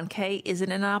 401k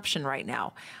isn't an option right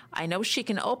now. I know she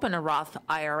can open a Roth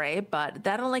IRA, but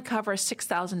that only covers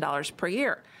 $6,000 per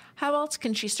year. How else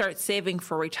can she start saving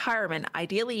for retirement,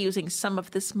 ideally using some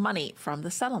of this money from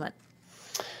the settlement?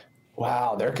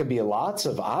 Wow, there could be lots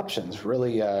of options,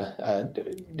 really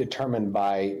determined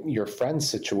by your friend's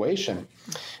situation.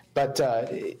 But,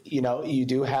 you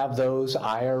do have those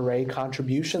IRA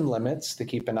contribution limits to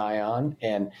keep an eye on.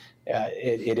 And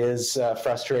it is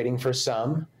frustrating for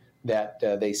some that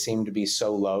they seem to be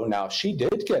so low. Now, she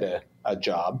did get a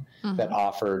job that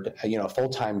offered, a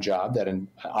full-time job that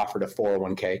offered a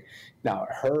 401k. Now,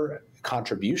 her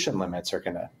contribution limits are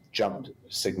going to jump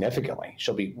significantly.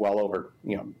 She'll be well over,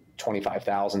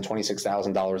 $25,000,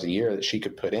 $26,000 a year that she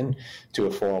could put in to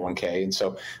a 401k. And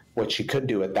so what she could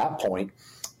do at that point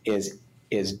is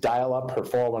dial up her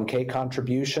 401k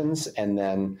contributions and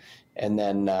then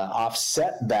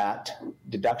offset that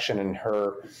deduction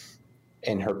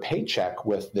in her paycheck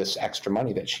with this extra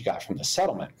money that she got from the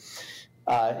settlement.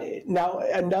 Now,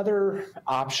 another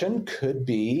option could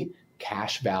be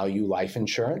cash value life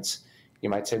insurance. You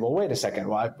might say, well, wait a second.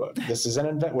 Well, this is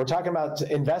we're talking about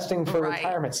investing for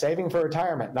retirement, saving for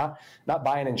retirement, not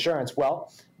buying insurance.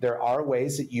 Well, there are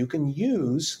ways that you can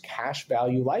use cash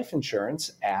value life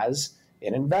insurance as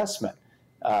an investment.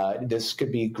 This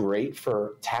could be great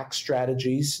for tax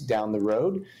strategies down the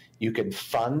road. You could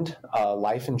fund a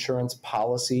life insurance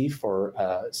policy for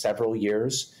several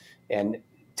years. And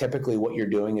typically what you're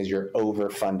doing is you're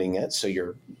overfunding it. So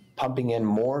you're pumping in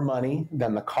more money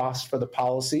than the cost for the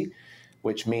policy,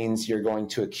 which means you're going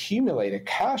to accumulate a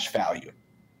cash value.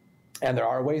 And there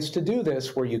are ways to do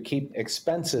this where you keep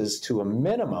expenses to a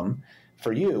minimum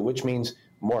for you, which means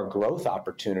more growth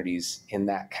opportunities in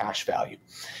that cash value.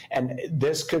 And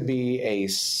this could be a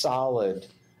solid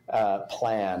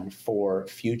plan for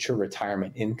future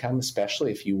retirement income,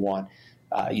 especially if you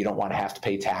don't want to have to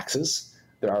pay taxes.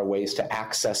 There are ways to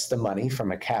access the money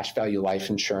from a cash value life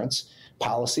insurance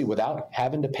policy without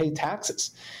having to pay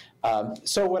taxes.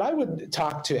 So what I would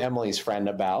talk to Emily's friend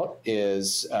about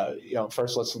is,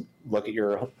 first let's look at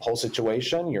your whole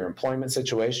situation, your employment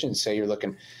situation. Say you're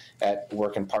looking at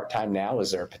working part-time now.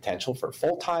 Is there a potential for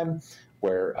full-time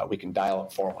where we can dial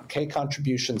up 401k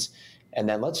contributions? And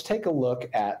then let's take a look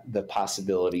at the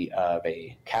possibility of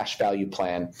a cash value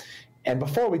plan. And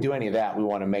before we do any of that, we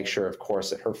want to make sure, of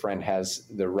course, that her friend has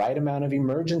the right amount of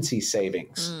emergency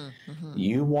savings. Mm-hmm.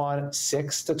 You want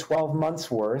 6 to 12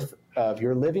 months worth of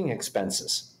your living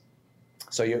expenses.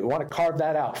 So you want to carve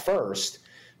that out first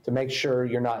to make sure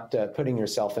you're not putting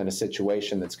yourself in a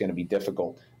situation that's going to be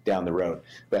difficult down the road.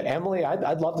 But Emily,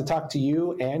 I'd love to talk to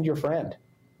you and your friend.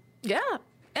 Yeah,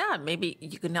 maybe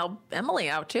you can help Emily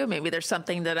out too. Maybe there's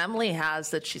something that Emily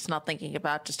has that she's not thinking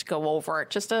about, just to go over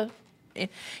it.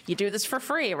 You do this for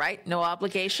free, right? No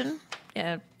obligation.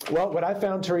 Yeah. Well, what I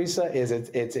found, Teresa, is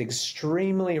it's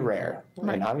extremely rare.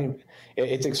 Right. And I mean,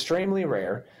 it's extremely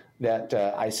rare that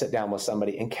I sit down with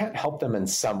somebody and can't help them in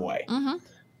some way. Mm-hmm.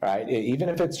 Right? Even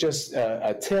if it's just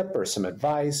a tip or some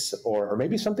advice or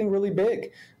maybe something really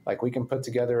big, like we can put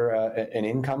together an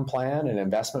income plan, an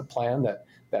investment plan that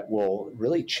will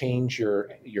really change your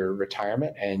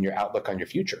retirement and your outlook on your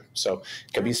future. So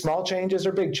it could be small changes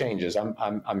or big changes.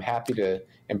 I'm happy to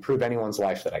improve anyone's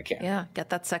life that I can. Yeah, get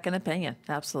that second opinion.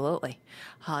 Absolutely.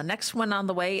 Next one on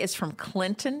the way is from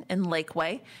Clinton in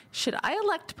Lakeway. Should I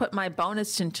elect to put my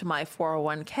bonus into my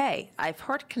 401k? I've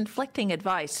heard conflicting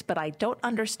advice, but I don't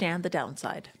understand the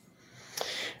downside.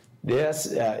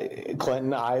 Yes,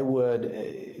 Clinton, I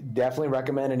would definitely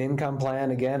recommend an income plan.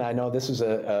 Again, I know this is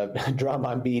a drum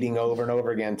I'm beating over and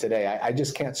over again today. I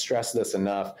just can't stress this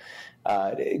enough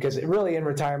because really in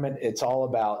retirement, it's all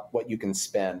about what you can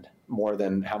spend more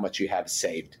than how much you have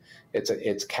saved.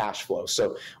 It's cash flow.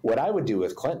 So what I would do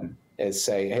with Clinton is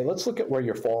say, hey, let's look at where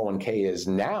your 401k is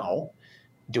now.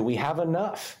 Do we have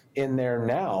enough in there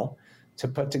now to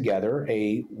put together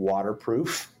a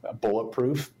waterproof, a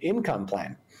bulletproof income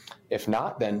plan? If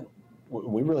not, then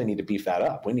we really need to beef that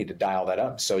up. We need to dial that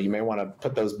up. So you may want to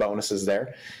put those bonuses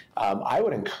there. I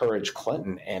would encourage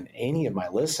Clinton and any of my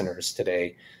listeners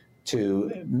today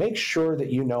to make sure that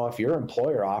you know if your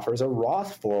employer offers a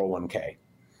Roth 401k.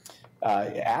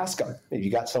 Ask them. If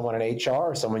you got someone in HR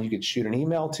or someone you could shoot an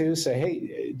email to, say,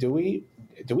 hey, do we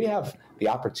have the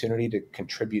opportunity to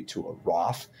contribute to a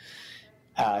Roth?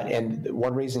 And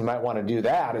one reason you might want to do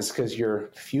that is because your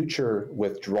future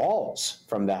withdrawals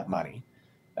from that money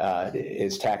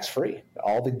is tax-free.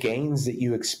 All the gains that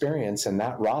you experience in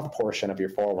that Roth portion of your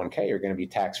 401k are going to be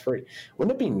tax-free.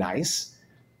 Wouldn't it be nice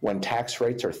when tax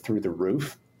rates are through the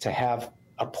roof to have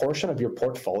a portion of your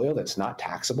portfolio that's not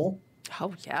taxable?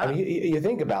 Oh, yeah. I mean, you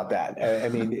think about that. I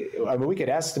mean, we could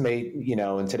estimate,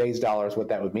 in today's dollars what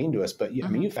that would mean to us. But, I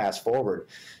mean, you fast forward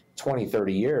 20,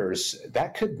 30 years,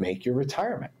 that could make your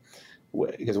retirement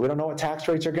because we don't know what tax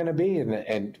rates are going to be.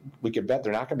 And we could bet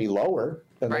they're not going to be lower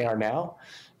than they are now.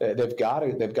 They've got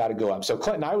to go up. So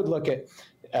Clinton, I would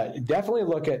definitely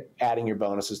look at adding your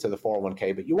bonuses to the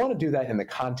 401k, but you want to do that in the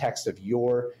context of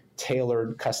your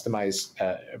tailored, customized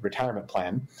retirement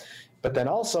plan. But then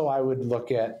also I would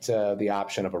look at the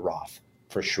option of a Roth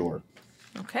for sure.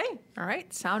 Okay. All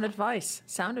right. Sound advice.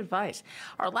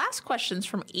 Our last question's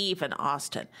from Eve in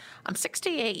Austin. I'm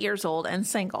 68 years old and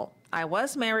single. I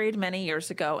was married many years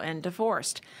ago and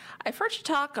divorced. I've heard you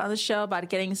talk on the show about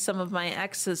getting some of my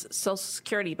ex's Social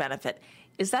Security benefit.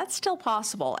 Is that still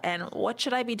possible? And what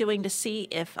should I be doing to see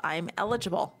if I'm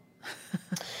eligible?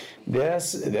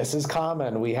 This is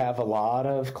common. We have a lot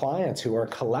of clients who are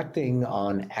collecting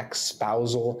on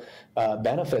ex-spousal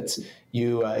benefits.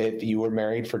 If you were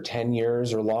married for 10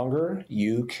 years or longer,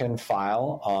 you can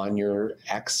file on your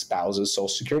ex-spouse's Social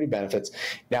Security benefits.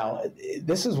 Now,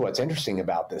 this is what's interesting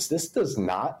about this. This does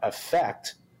not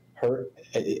affect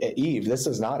Eve. This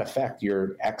does not affect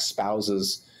your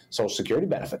ex-spouse's Social Security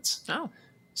benefits. Oh.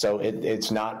 So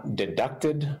it's not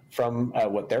deducted from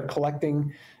what they're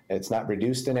collecting. It's not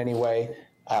reduced in any way.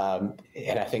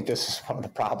 And I think this is one of the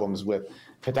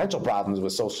potential problems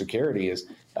with Social Security is,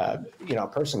 a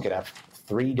person could have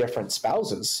 3 different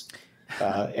spouses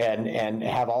and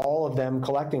have all of them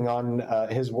collecting on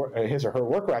his or her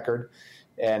work record.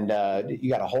 And you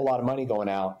got a whole lot of money going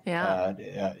out.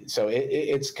 Yeah. So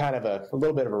it's kind of a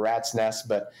little bit of a rat's nest.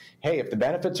 But hey, if the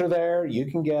benefits are there, you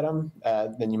can get them.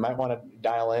 Then you might want to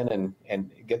dial in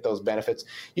and get those benefits.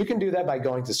 You can do that by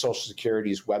going to Social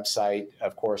Security's website.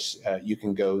 Of course, you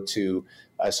can go to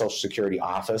a Social Security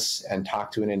office and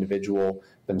talk to an individual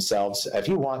themselves. If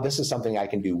you want, this is something I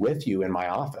can do with you in my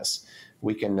office.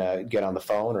 We can get on the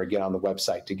phone or get on the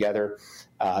website together.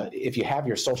 If you have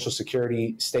your Social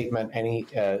Security statement, any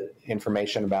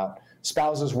information about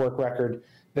spouse's work record,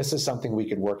 this is something we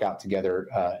could work out together,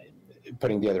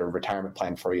 putting together a retirement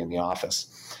plan for you in the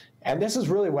office. And this is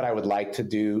really what I would like to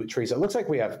do, Teresa. It looks like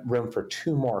we have room for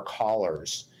 2 more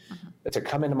callers to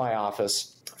come into my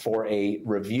office for a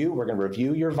review. We're going to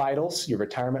review your vitals, your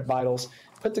retirement vitals,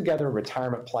 put together a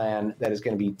retirement plan that is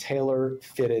going to be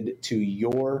tailor-fitted to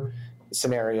your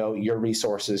scenario, your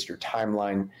resources, your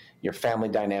timeline, your family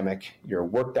dynamic, your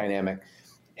work dynamic,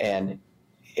 and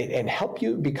help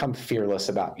you become fearless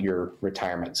about your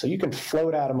retirement. So you can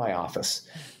float out of my office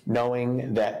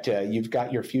knowing that you've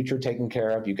got your future taken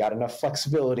care of, you've got enough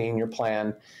flexibility in your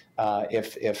plan.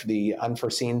 If the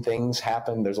unforeseen things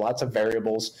happen, there's lots of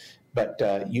variables, but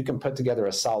you can put together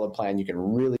a solid plan you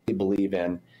can really believe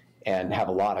in and have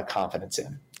a lot of confidence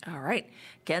in. All right.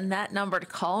 Again, that number to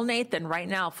call Nathan right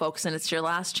now, folks, and it's your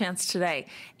last chance today.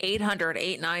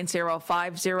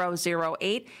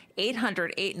 800-890-5008,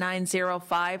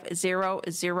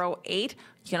 800-890-5008.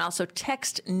 You can also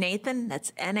text Nathan,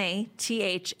 that's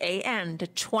Nathan, to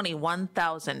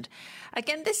 21,000.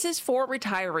 Again, this is for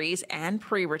retirees and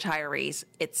pre-retirees.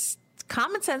 It's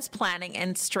common sense planning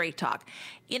and straight talk.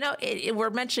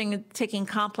 We're mentioning taking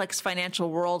complex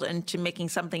financial world into making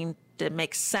something that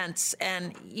makes sense.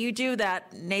 And you do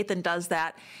that. Nathan does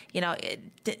that,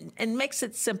 and makes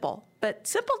it simple. But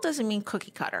simple doesn't mean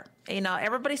cookie cutter.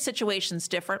 Everybody's situation's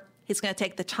different. He's going to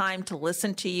take the time to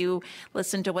listen to you,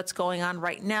 listen to what's going on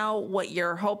right now, what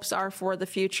your hopes are for the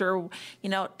future,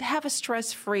 to have a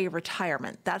stress-free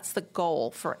retirement. That's the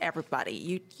goal for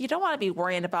everybody. You don't want to be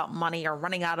worrying about money or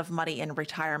running out of money in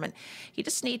retirement. You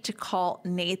just need to call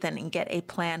Nathan and get a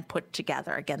plan put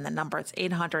together. Again, the number is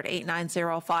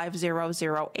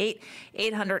 800-890-5008,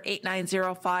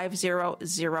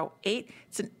 800-890-5008.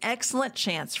 It's an excellent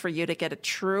chance for you to get a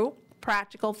true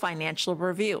practical financial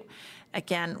review.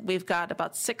 Again, we've got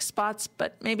about 6 spots,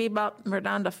 but we're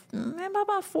down to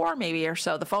about 4 maybe or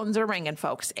so. The phones are ringing,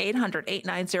 folks.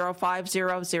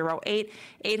 800-890-5008,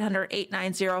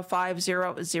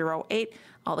 800-890-5008.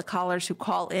 All the callers who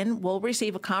call in will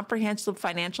receive a comprehensive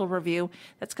financial review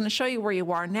that's going to show you where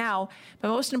you are now. But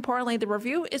most importantly, the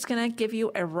review is going to give you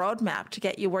a roadmap to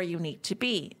get you where you need to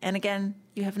be. And again,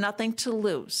 you have nothing to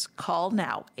lose. Call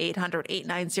now,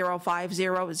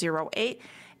 800-890-5008.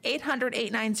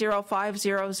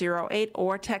 800-890-5008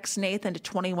 or text Nathan to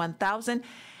 21,000.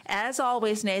 As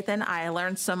always, Nathan, I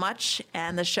learned so much,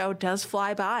 and the show does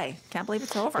fly by. Can't believe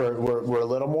it's over. We're a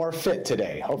little more fit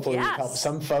today. Hopefully, we help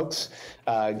some folks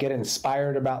get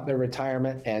inspired about their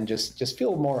retirement and just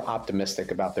feel more optimistic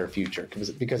about their future,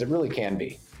 because it really can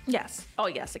be. Yes. Oh,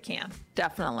 yes, it can.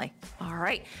 Definitely. All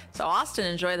right. So, Austin,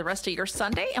 enjoy the rest of your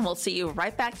Sunday, and we'll see you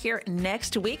right back here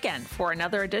next weekend for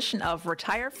another edition of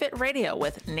Retire Fit Radio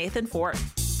with Nathan Fort.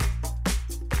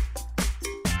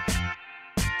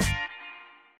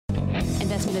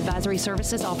 Investment advisory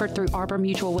services offered through Arbor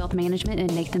Mutual Wealth Management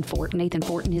and Nathan Fort. Nathan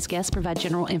Fort and his guests provide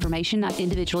general information, not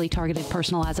individually targeted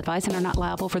personalized advice, and are not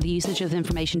liable for the usage of the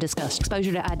information discussed.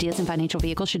 Exposure to ideas and financial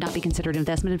vehicles should not be considered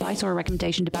investment advice or a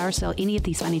recommendation to buy or sell any of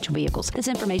these financial vehicles. This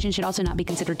information should also not be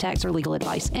considered tax or legal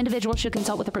advice. Individuals should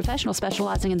consult with a professional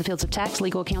specializing in the fields of tax,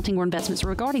 legal, accounting, or investments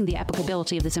regarding the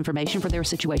applicability of this information for their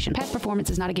situation. Past performance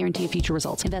is not a guarantee of future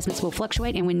results. Investments will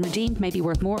fluctuate and when redeemed may be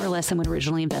worth more or less than when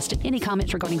originally invested. Any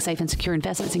comments regarding safe and secure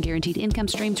investments and guaranteed income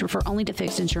streams refer only to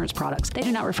fixed insurance products. They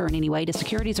do not refer in any way to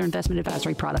securities or investment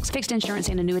advisory products. Fixed insurance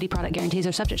and annuity product guarantees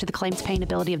are subject to the claims paying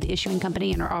ability of the issuing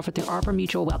company and are offered through Arbor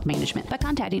Mutual Wealth Management. By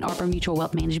contacting Arbor Mutual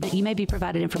Wealth Management, you may be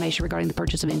provided information regarding the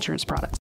purchase of insurance products.